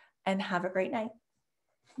webinar, and have a great night.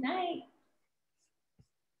 Night.